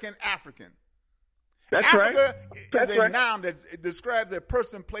American African. Africa is a noun that describes a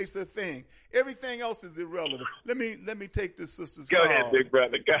person, place, or thing. Everything else is irrelevant. Let me take this sister's call. Go ahead, big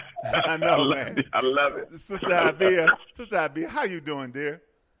brother. I know, man. I love it. Sister Abia, how you doing, dear?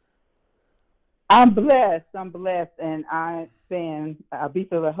 I'm blessed, and I'm saying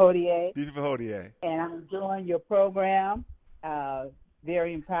Bifa Hodie. And I'm enjoying your program.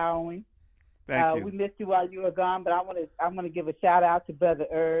 Very empowering. Thank you. We missed you while you were gone, but I want to give a shout out to Brother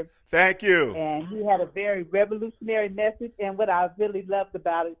Herb. Thank you. And he had a very revolutionary message, and what I really loved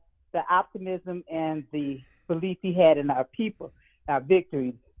about it, the optimism and the belief he had in our people, our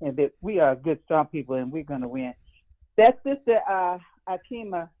victory, and that we are good, strong people, and we're going to win. That's Sister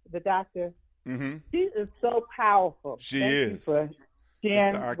Akima, the doctor. Mm-hmm. She is so powerful. She is. You for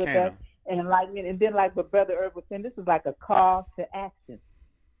sharing with us and enlightenment. And then, like what Brother Herb was saying, this is like a call to action.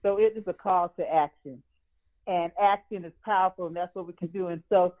 So it is a call to action, and action is powerful, and that's what we can do. And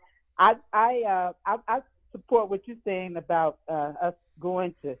so I support what you're saying about us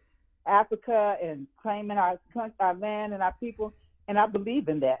going to Africa and claiming our land and our people. And I believe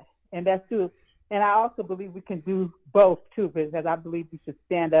in that, and that's true. And I also believe we can do both too, because I believe we should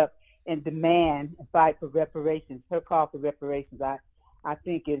stand up and demand and fight for reparations. Her call for reparations, I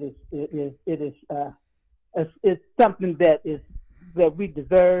think it's something that we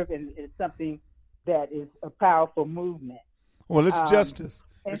deserve, and it's something that is a powerful movement. Well, it's justice.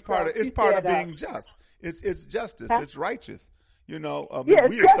 It's part of being just. It's justice. It's righteous. You know, we are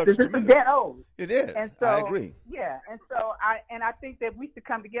justice. such tremendous. It's that old. It is. And so, I agree. Yeah, and so I think that we should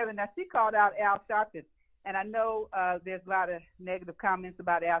come together. Now, she called out Al Sharpton, and I know there's a lot of negative comments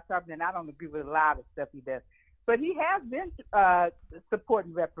about Al Sharpton, and I don't agree with a lot of stuff he does. But he has been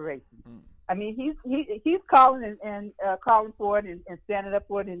supporting reparations. I mean, he's calling and calling for it and standing up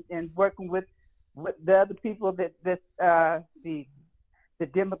for it and working with the other people that the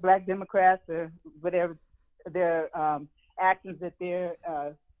Black Democrats or whatever their actions that they're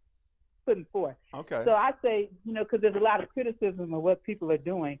putting forth. Okay. So I say, because there's a lot of criticism of what people are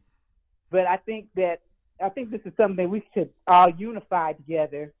doing, but I think this is something we should all unify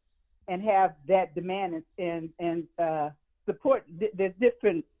together and have that demand and support. There's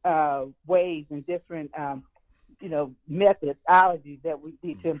different ways and different methodologies that we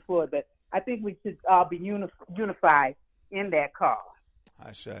need to employ, but I think we should all be unified in that cause.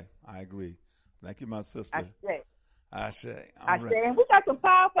 I agree. Thank you, my sister. I say. And we got some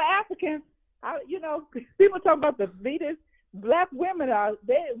powerful Africans. People talk about the leaders. Black women are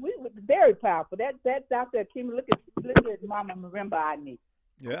very powerful. That's out there. Kim, look at Mama Marimba Ani.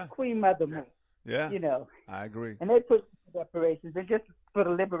 Yeah. Queen Mother Moon. Yeah. I agree. And they push reparations. They're just for the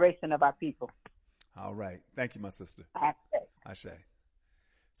liberation of our people. All right. Thank you, my sister. I say.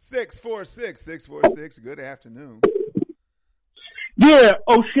 646. Good afternoon. Yeah,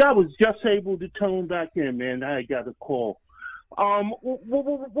 Oshi, I was just able to tune back in, man. I got a call. What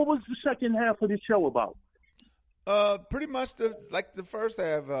was the second half of the show about? Pretty much like the first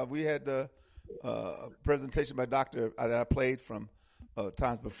half. We had the presentation by Dr. that I played from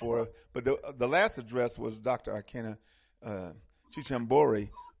times before, but the last address was Dr. Afrikana Chihombori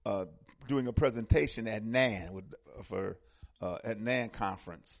doing a presentation at NAN at NAN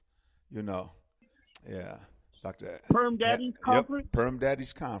conference. Yeah. Dr. Perm Daddy's conference? Yep, Perm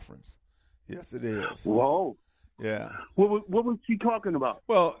Daddy's conference. Yes, it is. Whoa. Yeah. What was she talking about?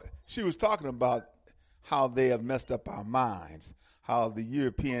 Well, she was talking about how they have messed up our minds, how the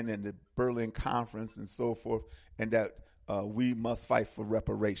European and the Berlin Conference and so forth, and that we must fight for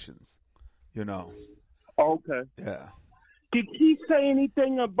reparations, Okay. Yeah. Did she say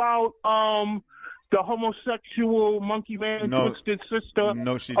anything about the homosexual monkey man twisted sister?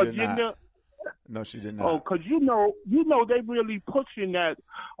 No, she did not. No, she did not. Oh, because they really pushing that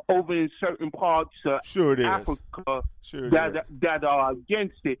over in certain parts of Africa that are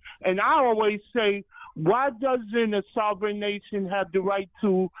against it. And I always say, why doesn't a sovereign nation have the right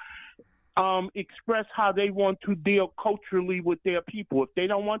to express how they want to deal culturally with their people? If they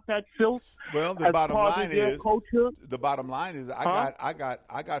don't want that filth, the bottom line is, culture, I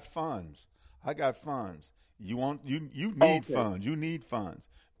got funds. I got funds. You need funds. You need funds.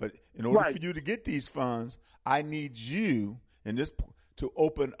 But in order for you to get these funds, I need you to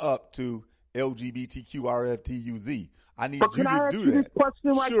open up to LGBTQRFTUZ. I need you to do that.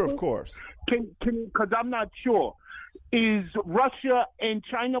 Sure, of course. Because I'm not sure. Is Russia and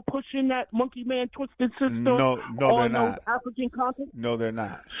China pushing that monkey man twisted system? No, they're not. Those African continents? No, they're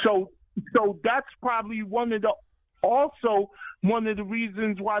not. So that's probably one of the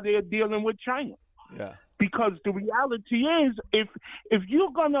reasons why they're dealing with China. Yeah. Because the reality is, if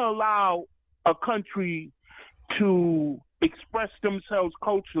you're going to allow a country to express themselves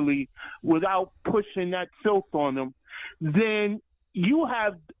culturally without pushing that filth on them, then you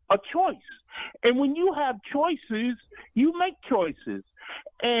have a choice. And when you have choices, you make choices.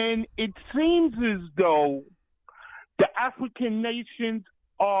 And it seems as though the African nations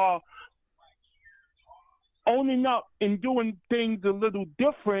are owning up and doing things a little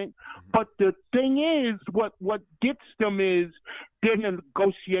different, but the thing is, what gets them is their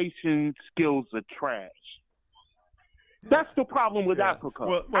negotiation skills are trash. That's the problem with Africa.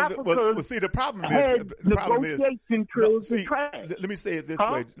 Well, see, the problem is trash. Let me say it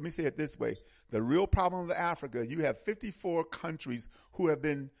this way. The real problem with Africa, you have 54 countries who have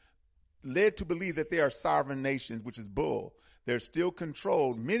been led to believe that they are sovereign nations, which is bull. They're still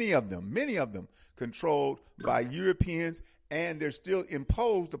controlled, many of them controlled by Europeans, and they're still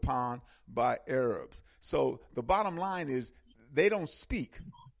imposed upon by Arabs. So the bottom line is they don't speak.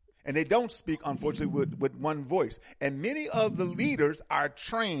 And they don't speak, unfortunately, with one voice. And many of the leaders are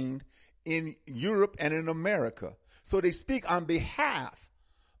trained in Europe and in America. So they speak on behalf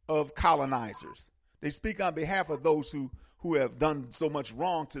of colonizers. They speak on behalf of those who have done so much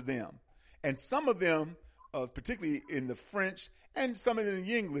wrong to them. And some of them, particularly in the French and some of the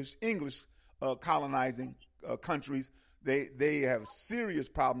English colonizing countries, they have serious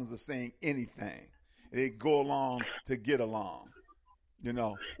problems of saying anything. They go along to get along, you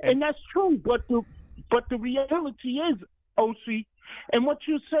know. And that's true, but the reality is, Oshi, and what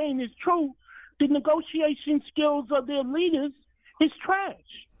you're saying is true, the negotiation skills of their leaders is trash.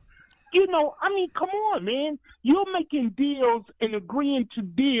 You know, I mean, come on, man. You're making deals and agreeing to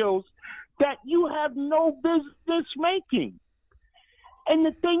deals that you have no business making. And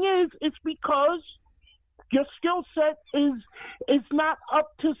the thing is, it's because your skill set is not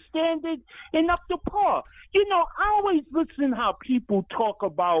up to standard and up to par. You know, I always listen how people talk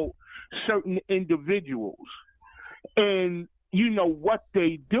about certain individuals and, you know, what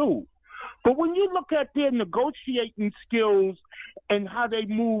they do. But when you look at their negotiating skills and how they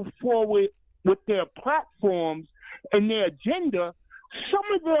move forward with their platforms and their agenda,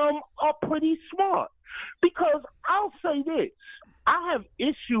 some of them are pretty smart. Because I'll say this, I have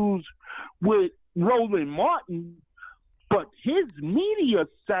issues with Roland Martin, but his media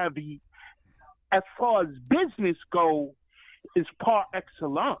savvy as far as business go is par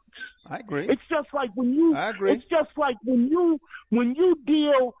excellence. I agree. It's just like when you It's just like when you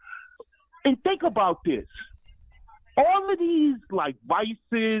deal, and think about this. All of these like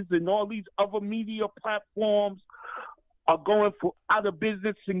Vices and all these other media platforms are going out of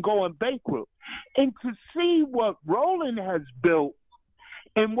business and going bankrupt. And to see what Roland has built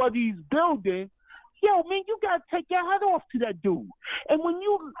and what he's building, yo, man, you got to take your hat off to that dude. And when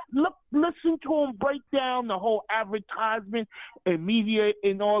you listen to him break down the whole advertisement and media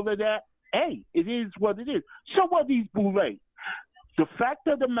and all of that, hey, it is what it is. So what these boulets? The fact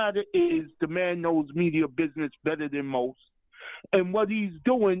of the matter is the man knows media business better than most. And what he's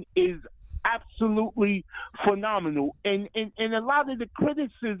doing is absolutely phenomenal. And a lot of the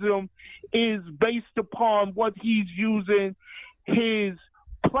criticism is based upon what he's using his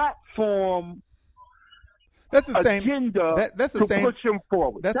platform that's the same agenda that's the to same, push him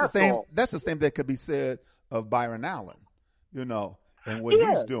forward. That's the same that could be said of Byron Allen, you know, and what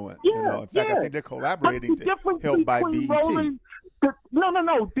he's doing. You know, in fact, I think they're collaborating to help by BET.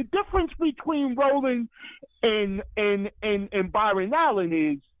 The difference between Roland and Byron Allen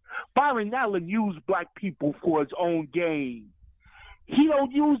is Byron Allen used black people for his own gain. He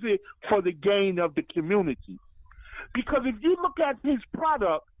don't use it for the gain of the community. Because if you look at his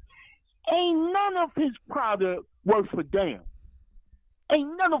product, ain't none of his product worth a damn.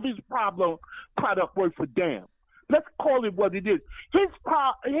 Ain't none of his product worth a damn. Let's call it what it is. His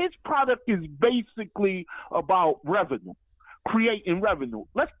product is basically about revenue, creating revenue.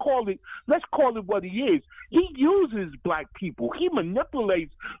 Let's call it what he is. He uses black people. He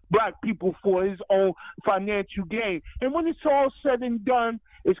manipulates black people for his own financial gain. And when it's all said and done,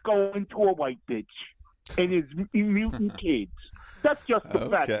 it's going to a white bitch and his mutant kids. That's just the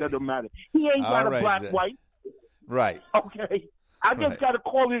fact of the matter. He ain't got a black white. Right. Okay. I just got to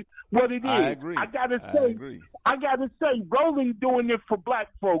call it what it is. I agree. I got to say, Roland doing it for black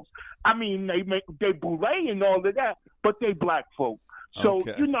folks. I mean, they boulay and all of that, but they black folk. So,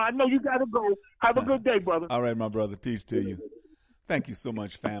 you know, I know you got to go. Have a good day, brother. All right, my brother. Peace to you. Thank you so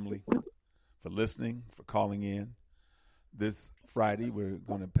much, family, for listening, for calling in. This Friday, we're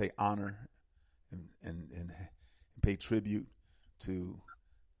going to pay honor and pay tribute to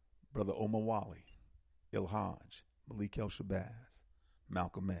Brother Omar Wally, Ilhaj, Malik El-Shabazz,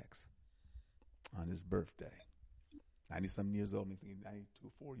 Malcolm X on his birthday. 90-something years old, maybe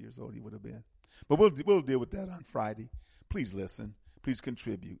 94 years old he would have been. But we'll deal with that on Friday. Please listen. Please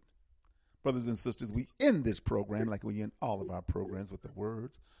contribute. Brothers and sisters, we end this program like we end all of our programs with the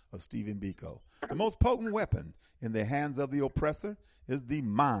words of Stephen Biko. The most potent weapon in the hands of the oppressor is the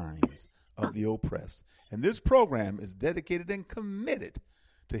minds of the oppressed. And this program is dedicated and committed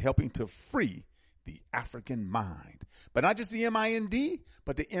to helping to free the African mind. But not just the M-I-N-D,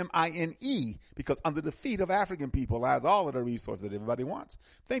 but the M-I-N-E, because under the feet of African people lies all of the resources that everybody wants.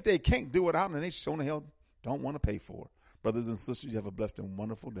 Think they can't do it out, and they sure the hell don't want to pay for it. Brothers and sisters, you have a blessed and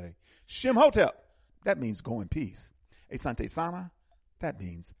wonderful day. Shem Hotep, that means go in peace. Asante Sana, that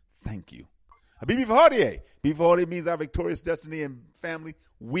means thank you. Habibi Fahadieh, Bibi Fahadieh means our victorious destiny and family.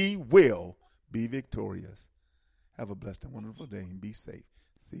 We will be victorious. Have a blessed and wonderful day and be safe.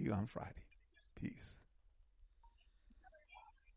 See you on Friday. Peace.